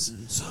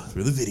gems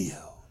through the video.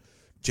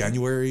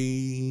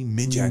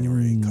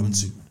 Mid-January, coming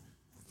soon.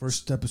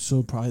 First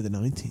episode, probably the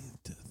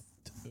 19th.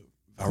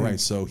 All right,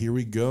 so here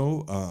we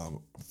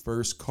go.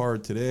 First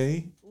card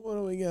today. What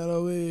do we got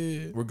over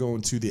here? We're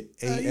going to the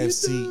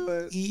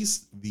AFC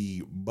East,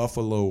 the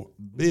Buffalo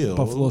Bills.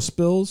 Buffalo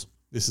Spills.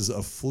 This is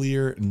a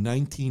Fleer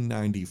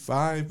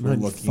 1995. We're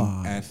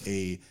looking at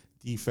a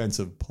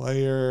defensive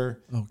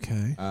player.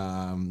 Okay.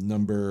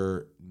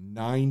 Number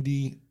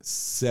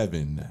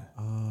 97.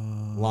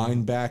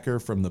 Linebacker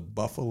from the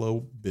Buffalo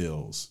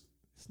Bills.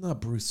 It's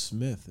not Bruce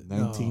Smith.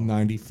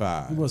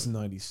 1995. He wasn't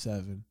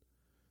 97.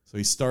 So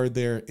he started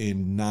there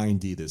in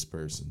 90, this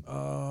person.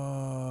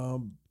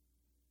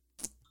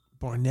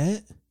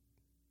 Barnett?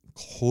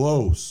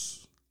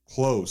 Close.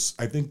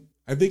 I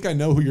think I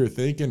know who you're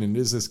thinking, and it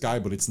is this guy,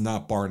 but it's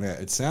not Barnett.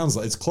 It sounds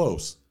like it's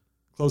close.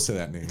 Close to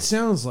that name. It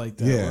sounds like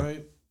that,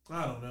 right?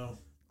 I don't know.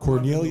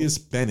 Cornelius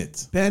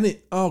Bennett.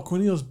 Oh,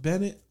 Cornelius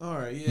Bennett. All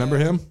right, yeah. Remember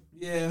him?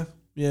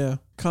 Yeah,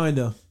 kind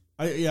of.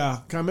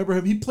 I remember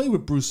him. He played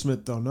with Bruce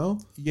Smith, though, no?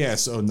 Yeah,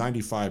 so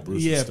 95,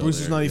 Bruce was still Bruce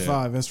was there. 95.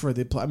 Yeah. That's right.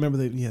 They remember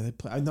they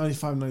played.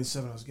 95,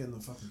 97, I was getting the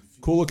fucking...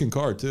 Cool-looking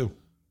card, too.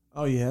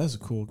 Oh, yeah, that's a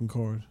cool-looking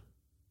card.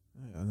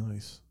 Yeah,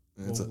 nice.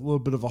 A little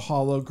bit of a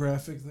hollow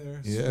graphic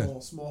there. Yeah.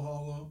 Small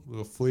hollow.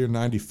 Little Fleer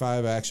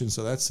 95 action.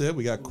 So that's it.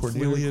 We got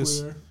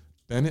Cornelius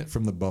Bennett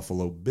from the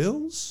Buffalo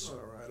Bills.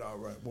 All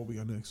right. What we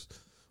got next?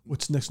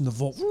 What's next in the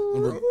vault?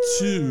 Number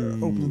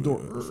 2. Open the door.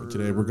 For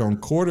today, we're going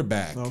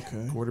quarterback.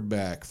 Okay.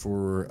 Quarterback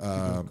for,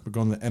 we're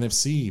going to the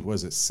NFC.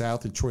 Was it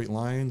South Detroit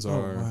Lions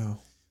or wow.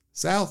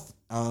 South?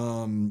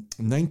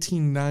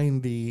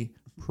 1990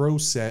 Pro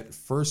Set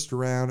first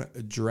round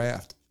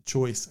draft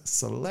choice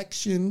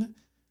selection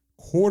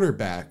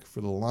quarterback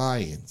for the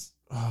Lions.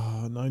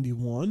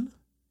 91?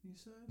 You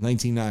said?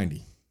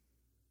 1990.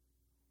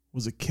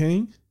 Was it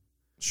King?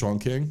 Sean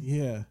King?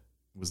 Yeah.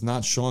 It was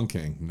not Sean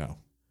King, no.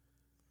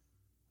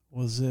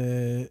 Was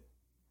it?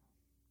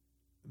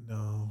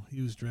 No,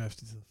 he was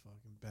drafted to the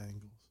fucking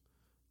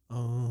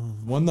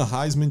Bengals. Won the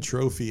Heisman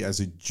Trophy as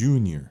a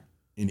junior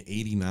in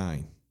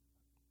 89.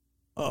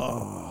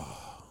 Oh,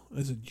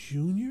 as a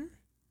junior?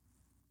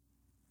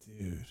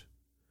 Dude.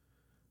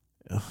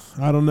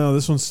 I don't know.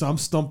 I'm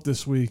stumped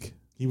this week.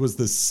 He was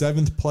the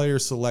 7th player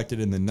selected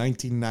in the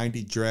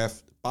 1990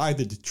 draft by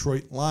the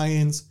Detroit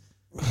Lions.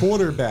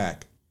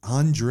 Quarterback,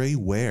 Andre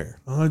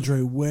Ware.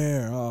 Andre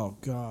Ware. Oh,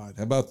 God.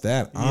 How about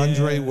that?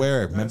 Andre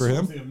Ware. Remember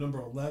him? Of number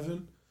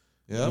 11?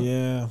 Yep.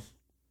 Yeah.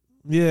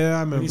 Yeah, I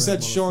remember. When you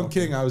said Sean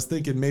King, I was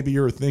thinking maybe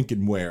you were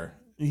thinking Ware.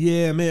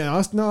 Yeah, man. I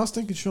was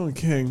thinking Sean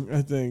King.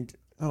 I think.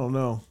 I don't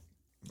know.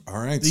 All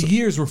right. The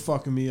years were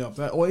fucking me up.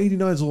 That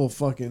 89 is a little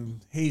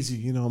fucking hazy.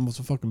 You know, I'm almost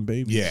a fucking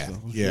baby. Yeah.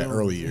 So, Yeah.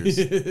 Early years.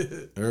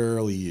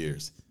 Early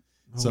years.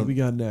 So what we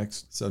got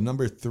next? So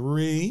number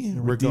 3,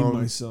 we're redeem going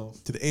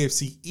myself. to the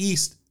AFC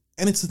East,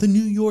 and it's the New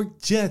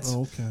York Jets.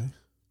 Oh, okay.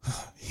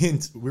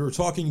 Hint, we were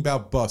talking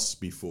about busts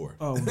before.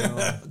 Oh,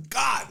 no.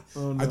 God.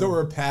 Oh, no. I thought we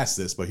were past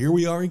this, but here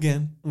we are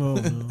again. Oh,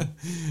 no.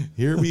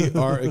 Here we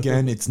are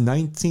again. It's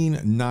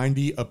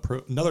 1990,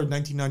 another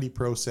 1990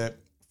 Pro Set,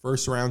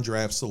 first round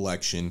draft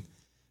selection.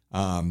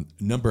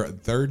 Number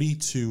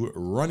 32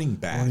 running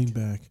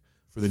back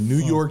for the New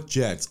York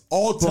Jets.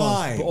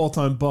 All-time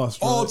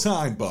bust. Right?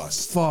 All-time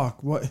bust.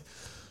 Fuck. What?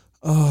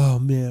 Oh,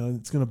 man.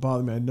 It's going to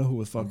bother me. I know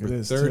who the fuck it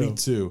is, 32.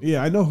 Too.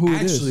 Yeah, I know who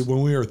it is. Actually,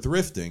 when we were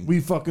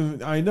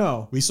thrifting, I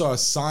know. We saw a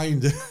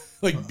signed,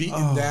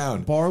 beaten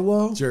down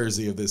Barlow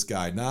jersey of this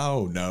guy.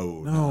 No.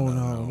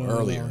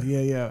 Earlier. No.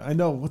 Yeah. I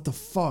know. What the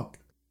fuck?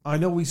 I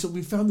know we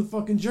found the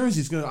fucking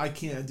jerseys. I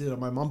can't do it.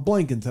 I'm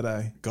blanking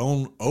today.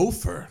 Going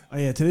over. Oh,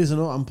 yeah, today's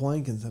I'm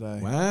blanking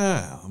today.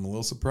 Wow, I'm a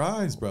little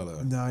surprised,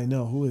 brother. No, I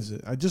know. Who is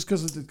it? Just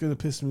because it's going to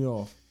piss me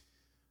off.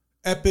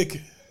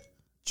 Epic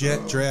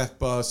Jet draft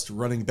bust,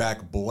 running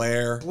back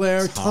Blair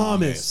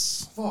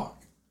Thomas.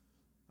 Fuck.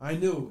 I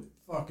knew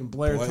it. Fucking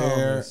Blair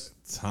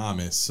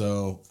Thomas.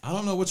 So I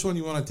don't know which one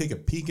you want to take a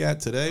peek at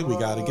today. We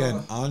got,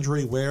 again,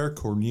 Andre Ware,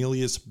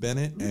 Cornelius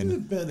Bennett,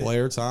 and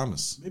Blair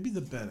Thomas. Maybe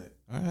the Bennett.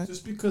 All right.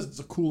 Just because it's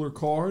a cooler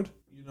card,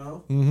 you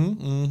know?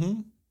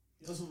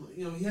 He doesn't,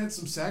 he had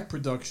some sack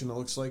production, it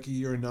looks like, a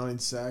year, 9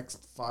 sacks,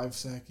 5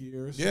 sack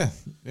years. Yeah.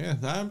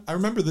 I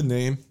remember the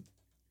name,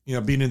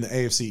 being in the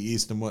AFC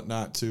East and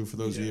whatnot, too, for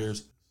those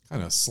years.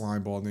 Kind of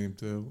slime ball name,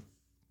 too.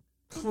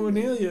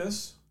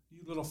 Cornelius,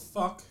 you little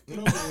fuck. Get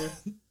over here.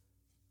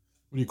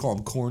 What do you call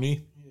him,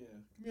 corny? Yeah.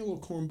 Give me a little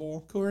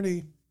cornball.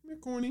 Corny. Come here,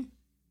 corny.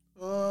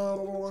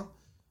 Are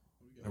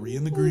we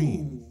in the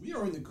green? Ooh, we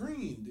are in the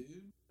green, dude.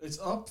 It's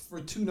up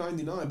for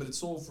 $2.99, but it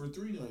sold for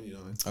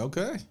 $3.99.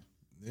 Okay.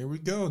 There we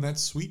go. That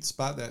sweet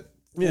spot, that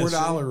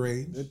 $4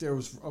 range. That there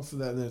was up for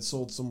that, and then it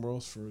sold somewhere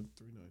else for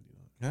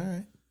 $3.99. All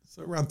right.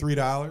 So around $3,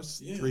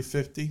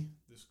 $3.50.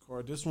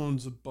 This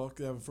one's $1.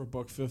 They have it for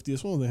 $1.50.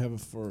 This one they have it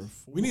for $4.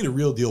 We need a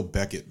real deal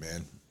Beckett,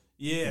 man.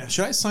 Yeah.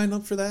 Should I sign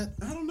up for that?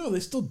 I don't know.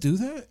 They still do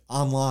that?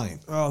 Online.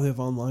 Oh, they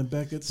have online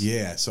Beckett's?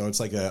 Yeah. So it's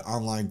like an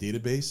online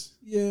database.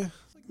 Yeah.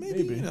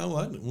 Maybe. You know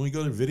what? When we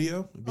go to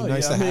video, it'd be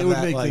nice to have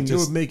that. It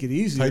would make it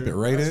easier. Type it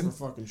right in.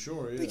 For fucking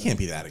sure. Yeah. They can't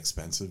be that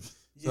expensive.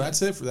 So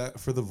that's it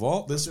for the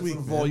vault this week.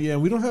 Yeah,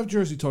 we don't have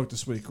Jersey Talk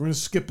this week. We're gonna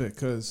skip it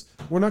because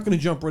we're not gonna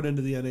jump right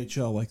into the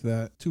NHL like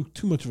that.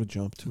 Too much of a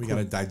jump. We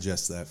gotta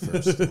digest that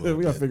first.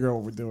 We gotta figure out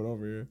what we're doing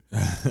over here.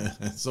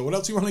 So what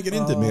else you want to get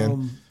into,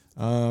 man?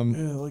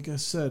 Yeah, like I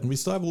said, we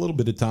still have a little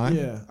bit of time.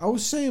 Yeah, I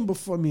was saying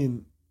before. I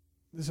mean,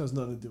 this has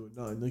nothing to do with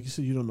 9. Like you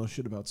said, you don't know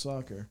shit about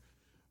soccer.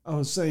 I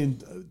was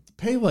saying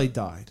Pele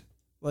died.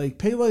 Like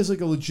Pele is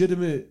like a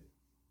legitimate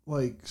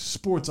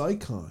sports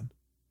icon.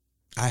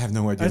 I have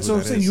no idea. That's what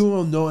I'm saying. You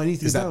don't know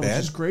anything about it.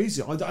 It's just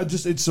crazy.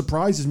 It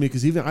surprises me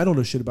because even I don't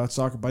know shit about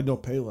soccer, but I know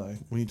Pele.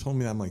 When you told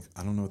me that, I'm like,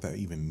 I don't know what that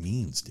even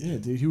means, dude. Yeah,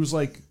 dude.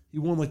 He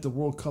won the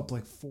World Cup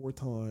 4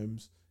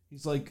 times.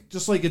 He's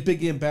just like a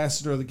big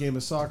ambassador of the game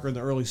of soccer in the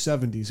early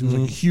 70s. He was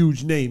a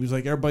huge name. He was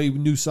everybody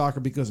knew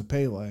soccer because of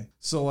Pele.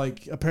 So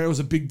apparently it was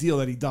a big deal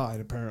that he died,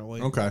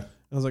 apparently. Okay.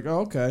 I was like, oh,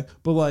 okay.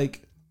 But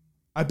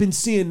I've been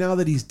seeing now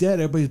that he's dead,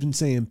 everybody's been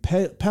saying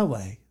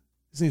Pele.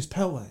 His name's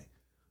Pele.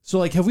 So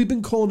have we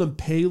been calling him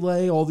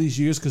Pele all these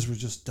years because we're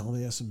just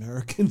dumbass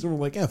Americans and we're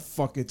like,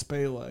 fuck, it's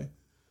Pele.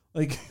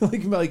 Like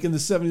in the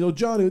 70s, oh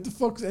Johnny, what the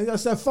fuck?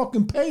 That's that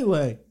fucking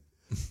Pele.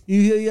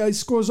 He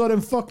scores all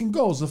them fucking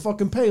goals. The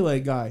fucking Pele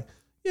guy.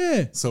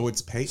 Yeah. So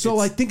it's Pele. So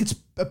I think it's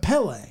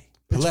Pele.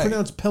 It's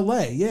pronounced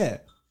Pele. Yeah.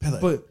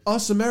 Pele. But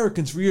us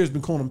Americans for years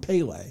been calling him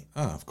Pele.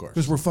 Oh, of course.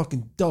 Because we're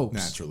fucking dopes.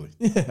 Naturally.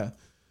 Yeah.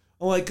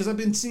 Because I've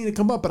been seeing it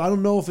come up, but I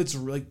don't know if it's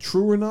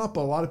true or not.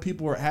 But a lot of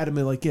people are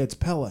adamant, it's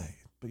Pele.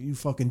 But you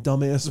fucking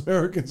dumbass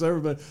Americans,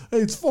 everybody, hey,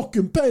 it's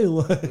fucking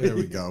Pele. There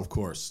we go, of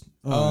course.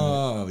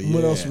 Yeah.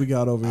 What else we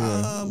got over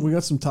here? We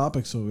got some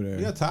topics over there.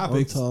 We got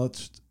topics.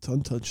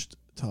 Untouched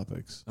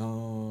topics.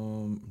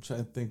 I'm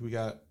trying to think. We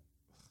got.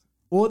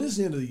 Well, it is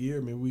the end of the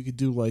year. Maybe we could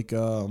do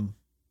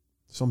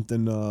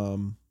something. I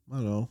don't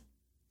know.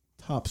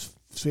 Top's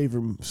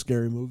favorite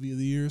scary movie of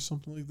the year, or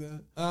something like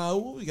that.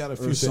 Well, we got a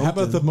few things. How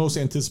about the most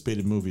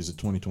anticipated movies of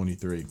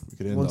 2023? We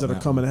could end ones that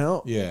are coming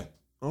out. Yeah.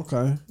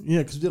 Okay. Yeah,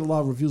 because we did a lot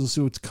of reviews to see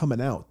what's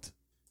coming out.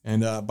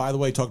 And by the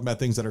way, talking about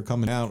things that are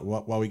coming out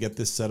while we get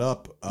this set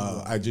up,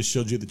 I just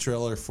showed you the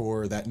trailer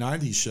for that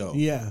 90s show.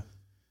 Yeah.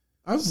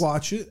 I'd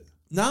watch it.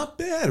 Not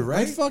bad,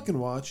 right? I'd fucking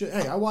watch it.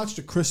 Hey, I watched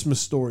a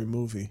Christmas Story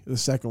movie, the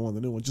second one,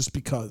 the new one, just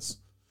because.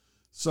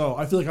 So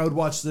I feel like I would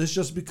watch this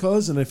just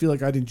because, and I feel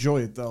like I'd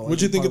enjoy it, though.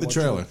 What'd you think of the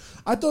trailer?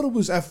 I thought it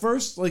was, at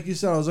first, like you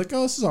said, I was like,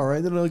 oh, this is all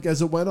right. And then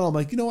as it went on, I'm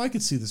like, I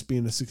could see this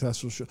being a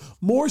successful show.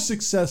 More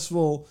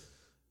successful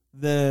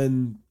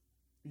than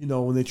you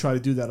know, when they try to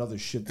do that other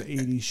shit, the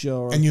 80s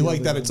show. And you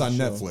like that it's on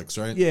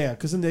Netflix, right? Yeah,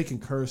 because then they can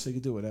curse, they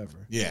can do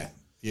whatever. Yeah.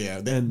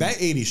 That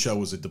 80s show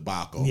was a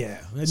debacle.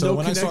 Yeah, and so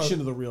no connection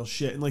to the real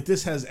shit. And like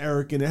this has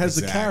Eric and it has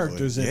the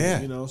characters in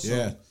it, you know.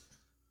 So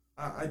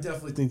I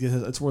definitely think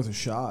it's worth a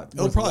shot.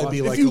 It'll probably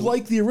be like if you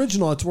like the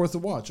original, it's worth a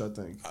watch. I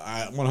think.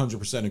 I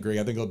 100% agree.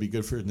 I think it'll be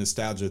good for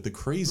nostalgia. The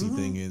crazy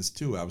thing is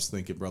too. I was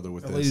thinking, brother,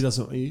 with that lady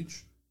doesn't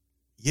age.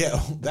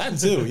 Yeah, that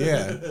too.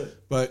 Yeah,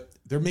 but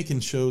they're making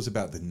shows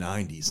about the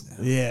 90s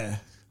now. Yeah.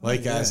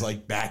 Like guys,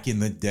 like back in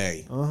the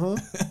day.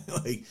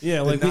 like we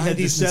had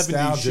the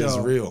 70s show. Is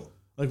real.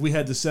 Like we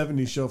had the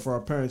 70s show for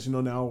our parents. You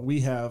know, now we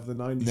have the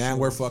 90s. Now show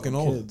we're fucking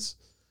old. Kids.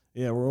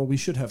 Yeah, we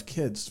should have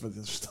kids for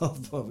this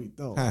stuff, but we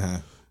don't.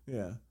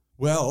 Yeah.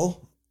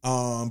 Well,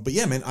 but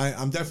yeah, man,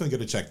 I'm definitely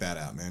going to check that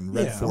out, man.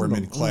 Red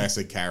Foreman,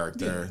 classic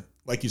character. Yeah.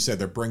 Like you said,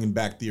 they're bringing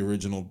back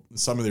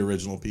some of the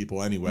original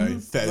people anyway.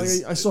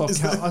 Fez. Like I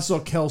saw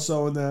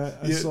Kelso in that.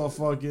 I saw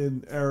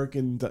fucking Eric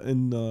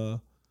and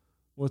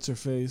what's her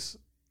face?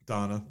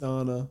 Donna.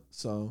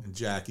 So and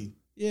Jackie.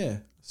 Yeah.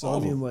 So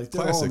I mean, like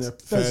they're all in there.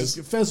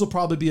 Fez will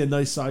probably be a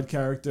nice side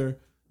character.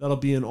 That'll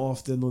be in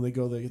often when they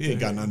go there. He ain't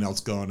got nothing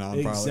else going on.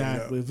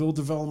 Exactly. Vil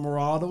Development,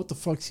 what the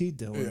fuck's he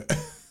doing?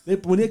 Yeah.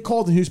 When they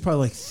called him, he was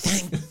probably like,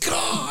 "Thank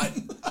God."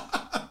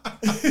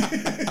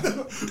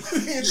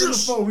 He answered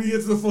the phone. When he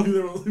answered the phone, he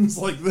was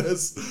like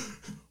this,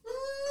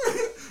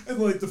 and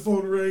like the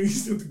phone rings.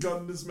 He's got the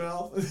gun in his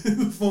mouth, and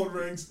the phone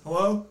rings.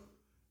 Hello.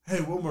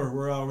 Hey Wilmer,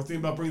 we're thinking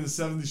about bringing the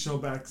 '70s show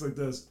back. It's like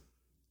this.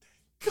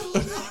 Thank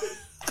God.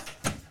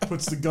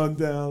 Puts the gun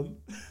down.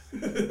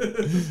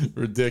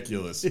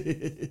 Ridiculous.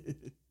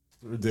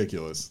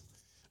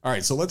 All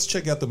right, so let's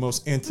check out the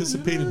most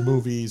anticipated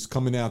movies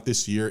coming out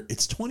this year.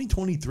 It's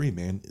 2023,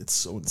 man. It's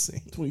so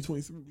insane.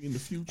 2023 in the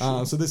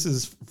future. So this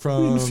is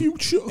from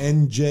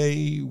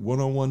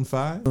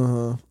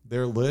NJ1015,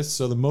 their list.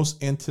 So the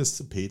most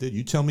anticipated.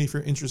 You tell me if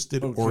you're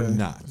interested or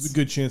not. There's a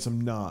good chance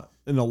I'm not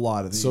in a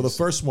lot of these. So the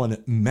first one,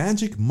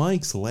 Magic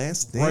Mike's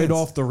Last Dance. Right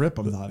off the rip,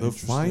 I'm not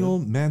interested. The final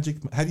Magic.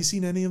 Have you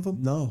seen any of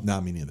them? No.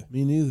 Not me neither.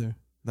 Me neither.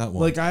 Not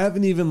one. Like I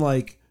haven't even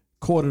like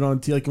caught it on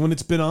TV. Like when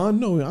it's been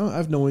on, no, I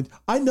have no.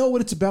 I know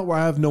what it's about. Where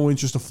I have no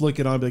interest to flick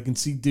it on, but I can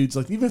see dudes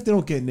like even if they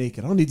don't get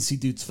naked, I don't need to see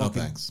dudes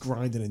fucking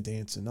grinding and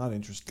dancing. Not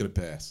interested. Get a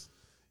pass.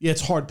 Yeah, it's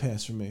hard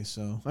pass for me.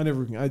 So I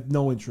had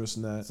no interest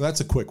in that. So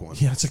that's a quick one.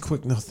 Yeah, it's a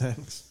quick no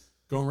thanks.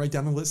 Going right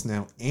down the list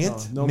now.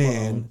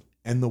 Ant-Man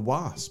and the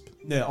Wasp.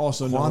 Yeah,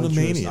 also no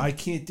interest. I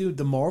can't do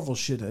the Marvel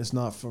shit. It's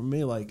not for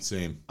me. Like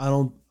same. I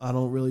don't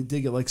really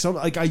dig it.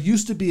 Like I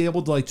used to be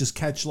able to like just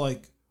catch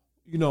like.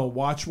 You know,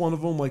 watch one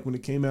of them like when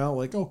it came out,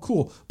 like, oh,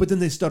 cool. But then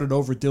they started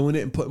overdoing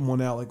it and putting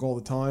one out like all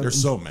the time. There's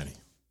so many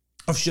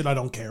of shit I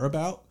don't care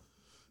about.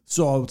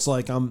 So it's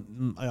like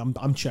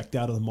I'm checked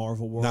out of the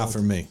Marvel world. Not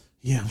for me.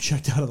 Yeah, I'm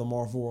checked out of the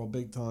Marvel world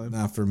big time.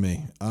 Not for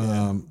me.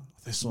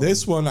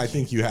 This one I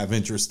think you have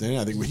interest in.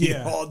 I think we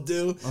all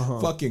do.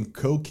 Fucking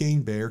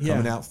Cocaine Bear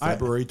coming out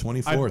February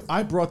 24th.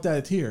 I brought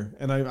that here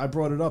and I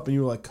brought it up and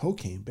you were like,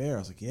 Cocaine Bear. I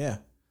was like, yeah.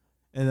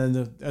 And then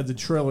the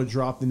trailer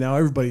dropped, and now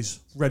everybody's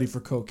ready for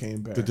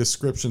Cocaine Bear. The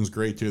description's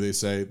great, too. They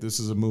say, this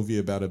is a movie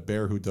about a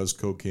bear who does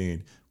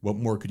cocaine. What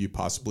more could you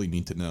possibly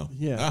need to know?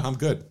 Yeah. I'm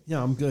good.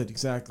 Yeah, I'm good.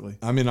 Exactly.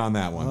 I'm in on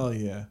that one. Oh,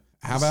 yeah.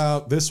 How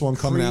about this one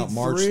coming out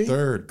March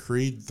 3rd,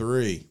 Creed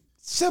 3?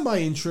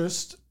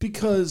 Semi-interest,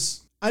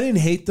 because I didn't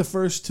hate the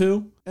first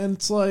two, and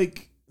it's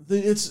like,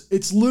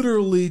 it's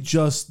literally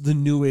just the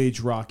New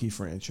Age Rocky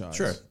franchise.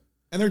 Sure.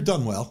 And they're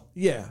done well.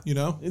 Yeah. You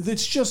know?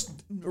 It's just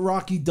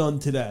Rocky done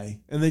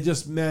today. And they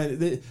just,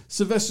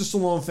 Sylvester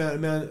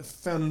Stallone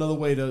found another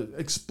way to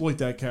exploit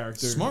that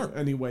character. Smart.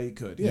 Any way he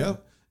could. Yeah.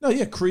 No,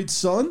 yeah, Creed's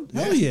son?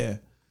 Hell yeah.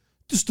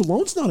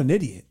 Stallone's not an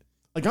idiot.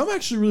 Like, I'm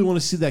actually really want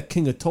to see that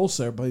King of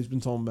Tulsa everybody's been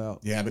talking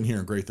about. Yeah, I've been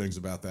hearing great things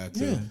about that,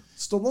 too. Yeah.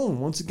 Stallone,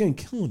 once again,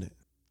 killing it.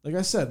 Like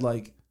I said,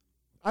 like,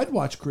 I'd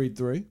watch Creed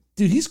 3.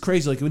 Dude, he's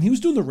crazy. Like, when he was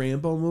doing the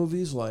Rambo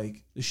movies,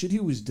 like, the shit he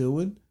was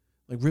doing...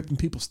 Like ripping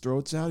people's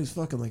throats out. He's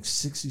fucking like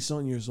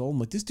 60-something years old. I'm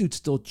like, this dude's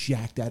still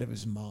jacked out of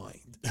his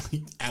mind.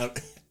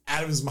 out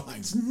of his mind.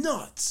 It's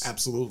nuts.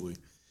 Absolutely.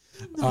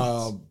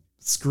 Nuts.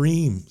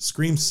 Scream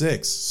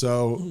 6.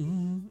 So,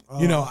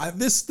 you know,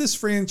 this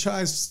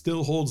franchise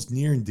still holds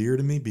near and dear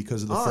to me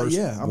because of the first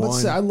one. I'm about to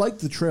say, I like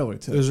the trailer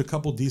too. There's a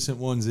couple decent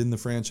ones in the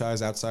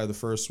franchise outside of the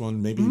first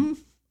one. Maybe,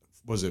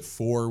 was it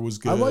 4 was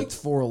good? I liked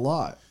 4 a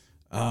lot.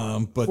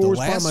 But the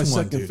last one,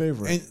 second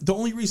favorite. And the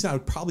only reason I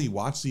would probably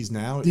watch these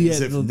now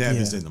is if Nev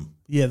is in them.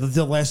 Yeah,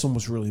 the last one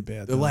was really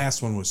bad. The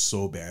last one was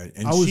so bad.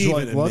 And I was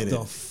like, what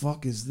the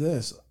fuck is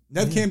this?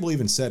 Nev Campbell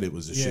even said it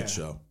was a shit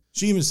show.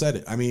 She even said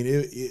it. I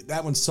mean,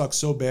 that one sucks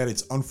so bad,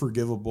 it's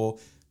unforgivable.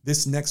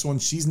 This next one,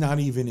 she's not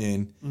even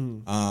in.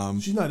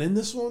 She's not in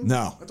this one?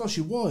 No. I thought she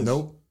was.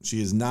 Nope.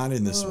 She is not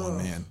in this one,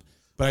 man.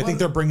 But I think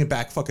they're bringing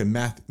back fucking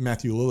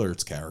Matthew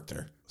Lillard's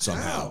character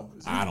somehow.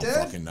 I don't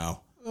fucking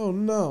know. Oh,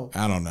 no.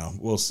 I don't know.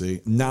 We'll see.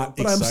 Not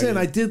But excited. I'm saying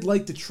I did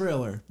like the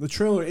trailer. The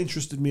trailer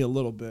interested me a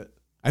little bit.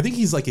 I think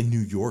he's like in New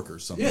York or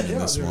something in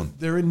this they're, one.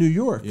 They're in New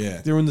York.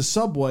 Yeah. They're in the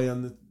subway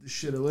on the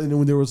shit. And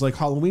when there was like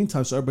Halloween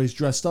time, so everybody's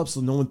dressed up so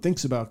no one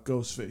thinks about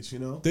Ghostface, you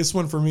know? This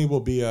one for me will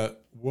be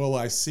will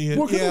I see it?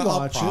 We're going to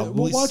watch I'll it.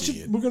 We'll watch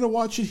see it. We're going to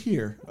watch it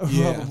here.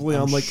 Yeah, probably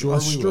I'm on like sure a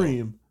we will.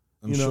 stream.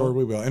 I'm sure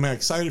we will. Am I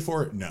excited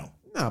for it? No.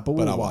 Nah, but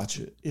we'll I'll watch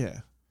it.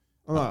 Yeah.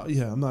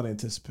 I'm not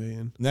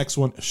anticipating. Next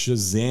one,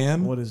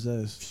 Shazam. What is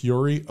this?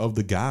 Fury of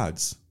the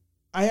Gods.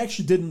 I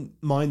actually didn't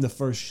mind the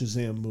first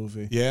Shazam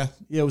movie. Yeah?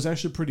 Yeah, it was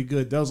actually pretty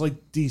good. That was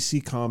like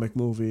DC comic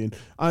movie, and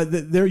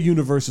their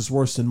universe is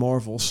worse than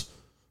Marvel's.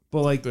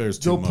 But like, there's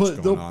too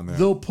much going on there.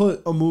 They'll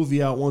put a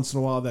movie out once in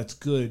a while that's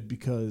good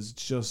because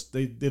it's just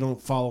they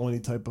don't follow any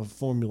type of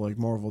formula like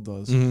Marvel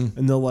does,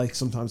 and they'll like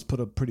sometimes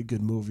put a pretty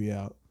good movie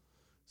out.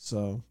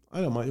 So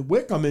I don't mind.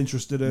 Wick, I'm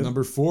interested in.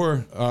 Number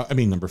 4.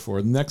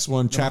 The next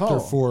one, Chapter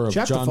 4 of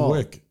Chapter John 4.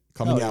 Wick,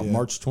 coming out yeah.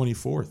 March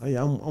 24th. Oh,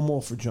 yeah, I'm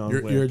all for John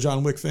Wick. You're a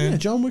John Wick fan? Yeah,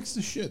 John Wick's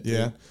the shit. Dude.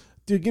 Yeah.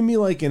 Dude, give me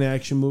like an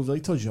action movie. Like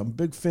I told you, I'm a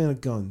big fan of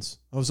guns.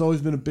 I've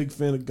always been a big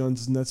fan of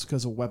guns, and that's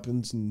because of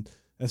weapons, and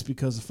that's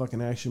because of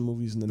fucking action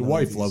movies. And The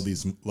wife loves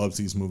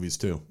these movies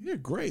too. Yeah,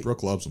 great.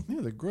 Brooke loves them.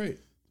 Yeah, they're great.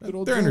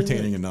 They're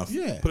entertaining enough.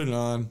 Yeah. Put it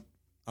on.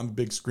 I'm a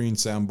big screen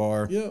sound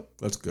bar. Yep.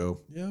 Let's go.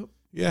 Yep.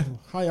 Yeah.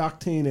 High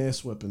octane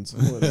ass weapons.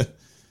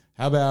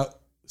 How about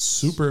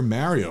Super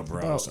Mario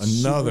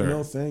Bros?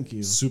 No, thank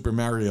you. Super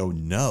Mario,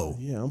 no.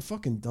 Yeah, I'm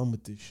fucking done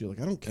with this shit. Like,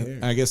 I don't care.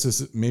 I guess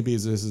this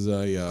is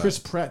a Chris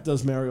Pratt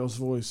does Mario's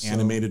voice.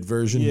 animated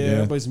version. Yeah,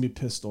 everybody's gonna be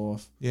pissed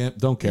off. Yeah,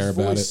 don't care His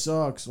about voice it.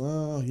 sucks.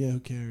 Well, yeah,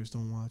 who cares?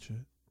 Don't watch it.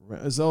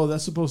 Oh,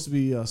 that's supposed to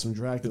be some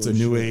Dracula. It's a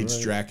new shit, age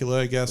right?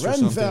 Dracula, I guess, or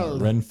something.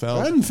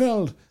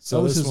 Renfeld. So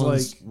that was this his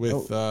one's like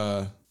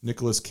with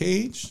Nicolas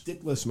Cage.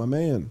 Dickless, my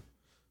man.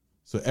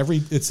 So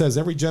it says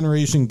every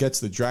generation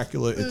gets the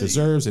Dracula it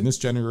deserves, and this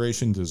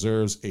generation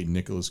deserves a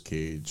Nicolas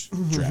Cage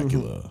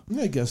Dracula.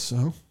 I guess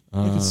so.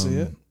 I can see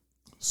it.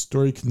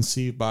 Story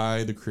conceived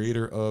by the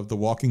creator of The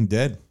Walking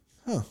Dead.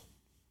 Huh.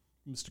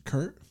 Mr.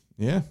 Kurt.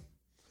 Yeah.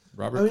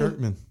 Robert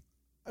Kirkman.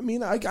 I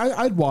mean,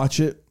 I'd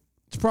watch it.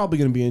 It's probably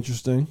going to be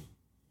interesting.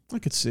 I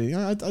could see.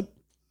 I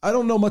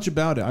don't know much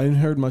about it. I didn't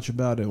heard much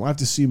about it. We'll have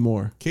to see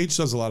more. Cage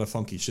does a lot of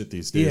funky shit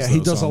these days. Yeah, he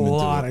does a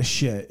lot of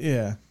shit.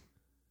 Yeah.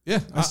 Yeah.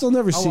 I still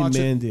never I'll seen watch it.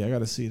 Mandy. I got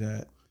to see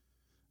that.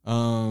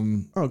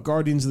 Oh,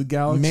 Guardians of the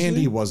Galaxy.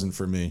 Mandy wasn't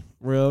for me.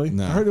 Really?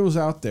 No. I heard it was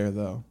out there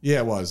though. Yeah,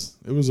 it was.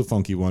 It was a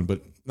funky one,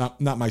 but not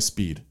my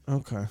speed.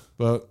 Okay.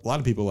 But a lot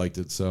of people liked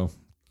it, so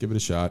give it a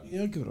shot.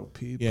 Yeah, I'll give it a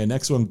peep. Yeah,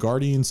 next one,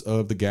 Guardians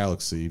of the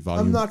Galaxy,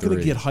 Volume 3. I'm not going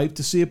to get hyped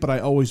to see it, but I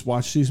always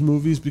watch these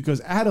movies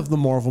because out of the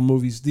Marvel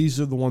movies, these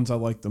are the ones I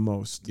like the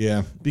most.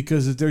 Yeah.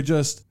 Because they're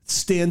just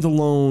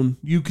standalone.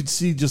 You could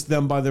see just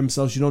them by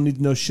themselves. You don't need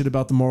to know shit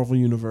about the Marvel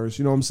universe.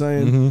 You know what I'm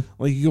saying? Mm-hmm.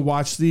 Like you can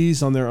watch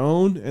these on their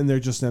own, and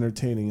they're just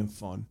entertaining and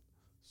fun.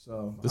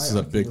 So This is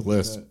a big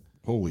list.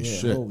 Holy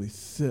shit. Holy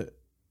shit.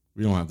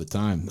 We don't have the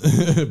time,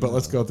 but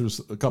let's go through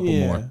a couple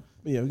more.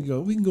 Yeah,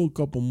 we can go a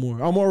couple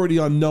more. I'm already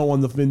on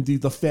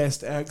the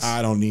Fast X.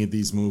 I don't need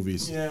these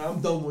movies. Yeah,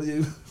 I'm done with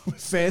you.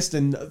 Fast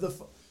and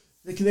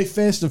they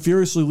Fast and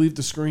Furiously leave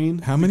the screen?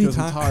 How many Because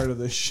I'm times? tired of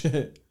this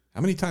shit.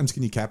 How many times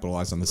can you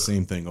capitalize on the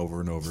same thing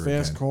over and over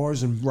again? Fast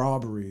cars and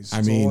robberies. I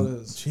That's mean, all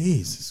it is.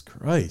 Jesus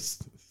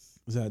Christ.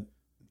 Is that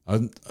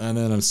And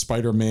then a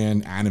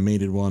Spider-Man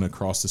animated one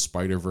across the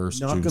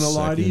Spider-Verse. not June gonna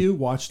lie to 2nd. you?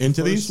 Watch the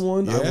Into first these?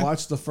 one. Yeah. I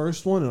watched the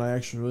first one and I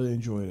actually really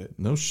enjoyed it.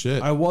 No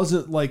shit. I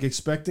wasn't like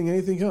expecting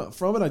anything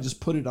from it. I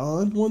just put it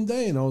on one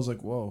day and I was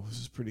like, "Whoa, this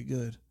is pretty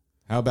good."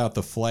 How about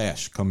The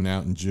Flash coming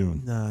out in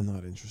June? Nah,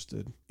 not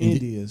interested.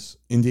 Andy is.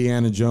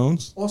 Indiana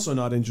Jones? Also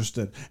not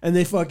interested. And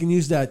they fucking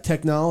used that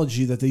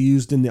technology that they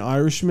used in The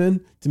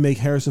Irishman to make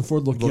Harrison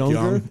Ford look younger.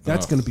 young?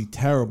 That's Ugh, going to be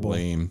terrible.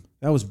 Lame.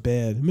 That was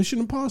bad. Mission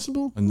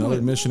Impossible?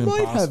 Another Mission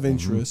Might have Impossible.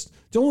 interest.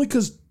 Only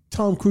because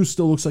Tom Cruise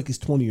still looks like he's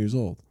 20 years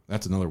old.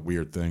 That's another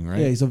weird thing, right?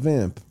 Yeah, he's a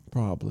vamp,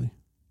 probably.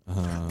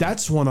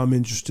 That's one I'm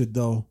interested,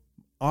 though.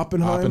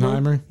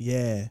 Oppenheimer?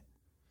 Yeah.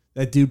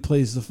 That dude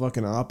plays the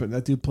fucking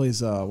That dude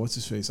plays, what's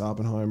his face?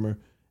 Oppenheimer.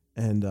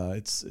 And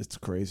it's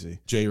crazy.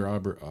 J.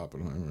 Robert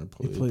Oppenheimer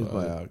He played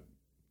by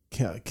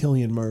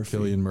Cillian Murphy.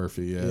 Cillian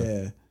Murphy, yeah.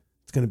 Yeah.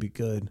 It's going to be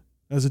good.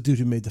 That was a dude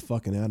who made the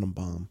fucking atom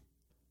bomb.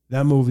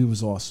 That movie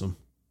was awesome.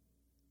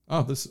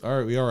 Oh, all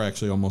right. We are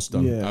actually almost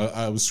done. Yeah.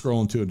 I was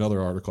scrolling to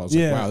another article. I was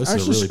like, wow, this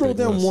actually is a really scroll big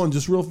down list. one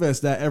just real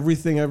fast. That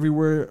Everything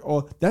Everywhere.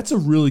 Oh, that's a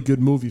really good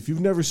movie. If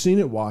you've never seen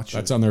it, watch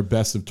That's it. on their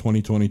best of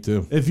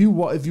 2022. If you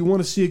want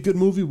to see a good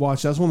movie,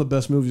 watch. That's one of the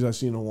best movies I've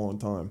seen in a long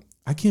time.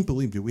 I can't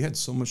believe it. We had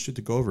so much shit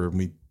to go over,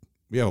 and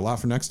we have a lot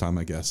for next time,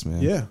 I guess,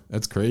 man. Yeah.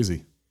 That's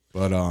crazy.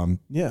 But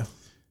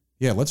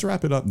yeah, let's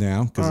wrap it up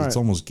now because All it's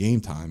right. almost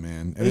game time,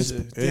 man. And Is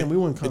it? Damn, we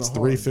went kinda It's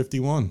hard.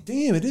 3:51.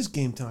 Damn, it is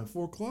game time.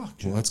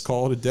 4:00. Well, let's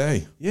call it a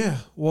day. Yeah.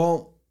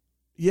 Well,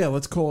 yeah.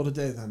 Let's call it a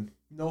day then.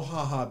 No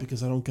haha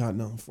because I don't got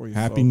nothing for you.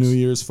 Happy folks. New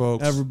Year's,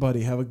 folks.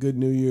 Everybody, have a good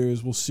New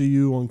Year's. We'll see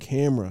you on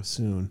camera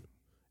soon.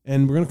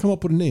 And we're going to come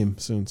up with a name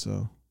soon,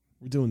 so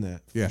we're doing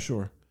that. Yeah. For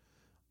sure.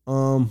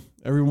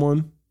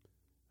 Everyone,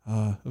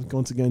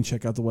 once again,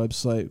 check out the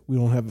website. We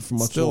don't have it for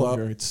much Still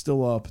longer. It's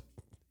still up.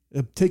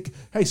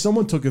 Hey,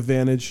 someone took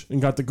advantage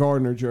and got the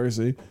Gardner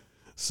jersey.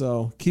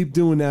 So keep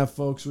doing that,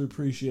 folks. We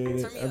appreciate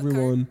it.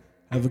 Everyone,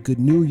 have a good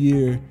new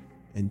year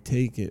and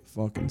take it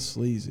fucking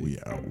sleazy. We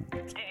out.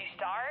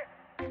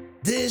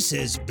 This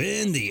has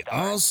been the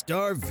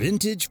All-Star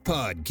Vintage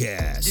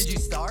Podcast. Did you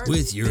start?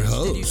 With your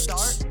hosts,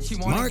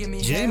 Mark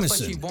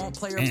Jameson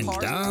and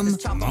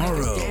Dom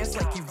Morrow.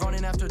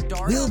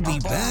 We'll be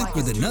back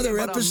with another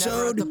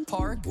episode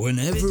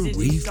whenever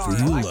we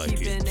feel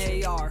like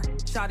it.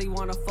 Shawty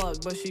wanna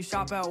fuck, but she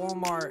shop at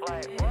Walmart.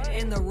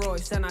 In the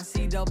Royce, and I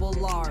see double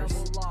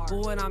R's.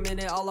 But when I'm in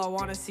it, all I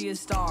wanna see is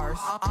stars.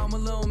 I'm a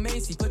little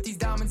Macy, put these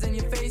diamonds in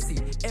your facey.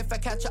 If I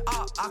catch a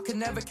op, I could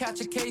never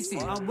catch a Casey.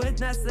 I'm with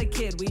Ness the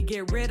Kid, we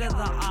get rid of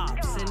the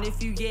ops. And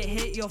if you get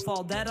hit, you'll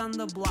fall dead on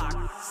the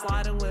block.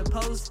 Sliding with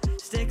posts,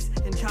 sticks,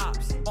 and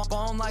chops.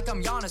 Ballin' like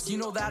I'm Giannis, you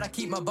know that I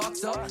keep my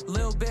bucks up.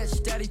 Lil' bitch,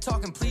 steady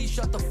talking, please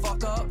shut the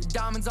fuck up.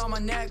 Diamonds on my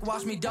neck,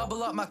 watch me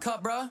double up my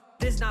cup, bruh.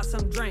 This not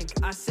some drink,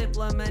 I sip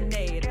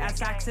lemonade. At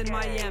Saks in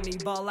Miami,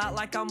 ball out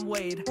like I'm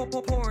Wade.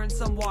 Pouring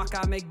some walk,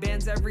 I make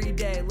bands every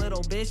day.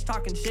 Little bitch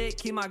talking shit,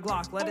 keep my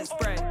Glock, let it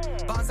spray.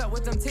 Bounce out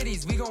with them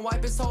titties, we gon'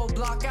 wipe his whole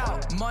block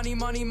out. Money,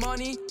 money,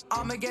 money,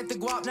 I'ma get the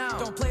guap now.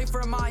 Don't play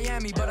for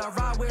Miami, but I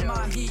ride with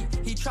my heat.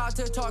 He tried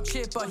to talk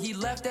shit, but he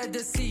left dead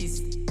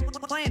deceased.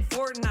 Playing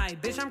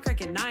Fortnite, bitch, I'm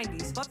cracking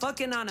 90s.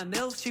 Fucking on a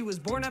MILF, she was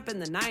born up in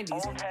the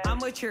 90s. I'm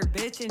with your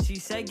bitch and she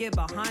said get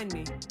behind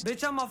me.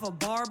 Bitch, I'm off a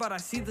bar, but I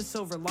see the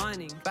silver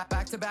lining.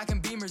 Back to back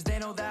in Beamers, they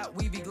know that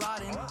we be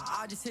gliding.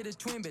 I just hit a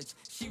twin bitch,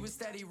 she was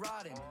steady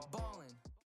riding, ballin'.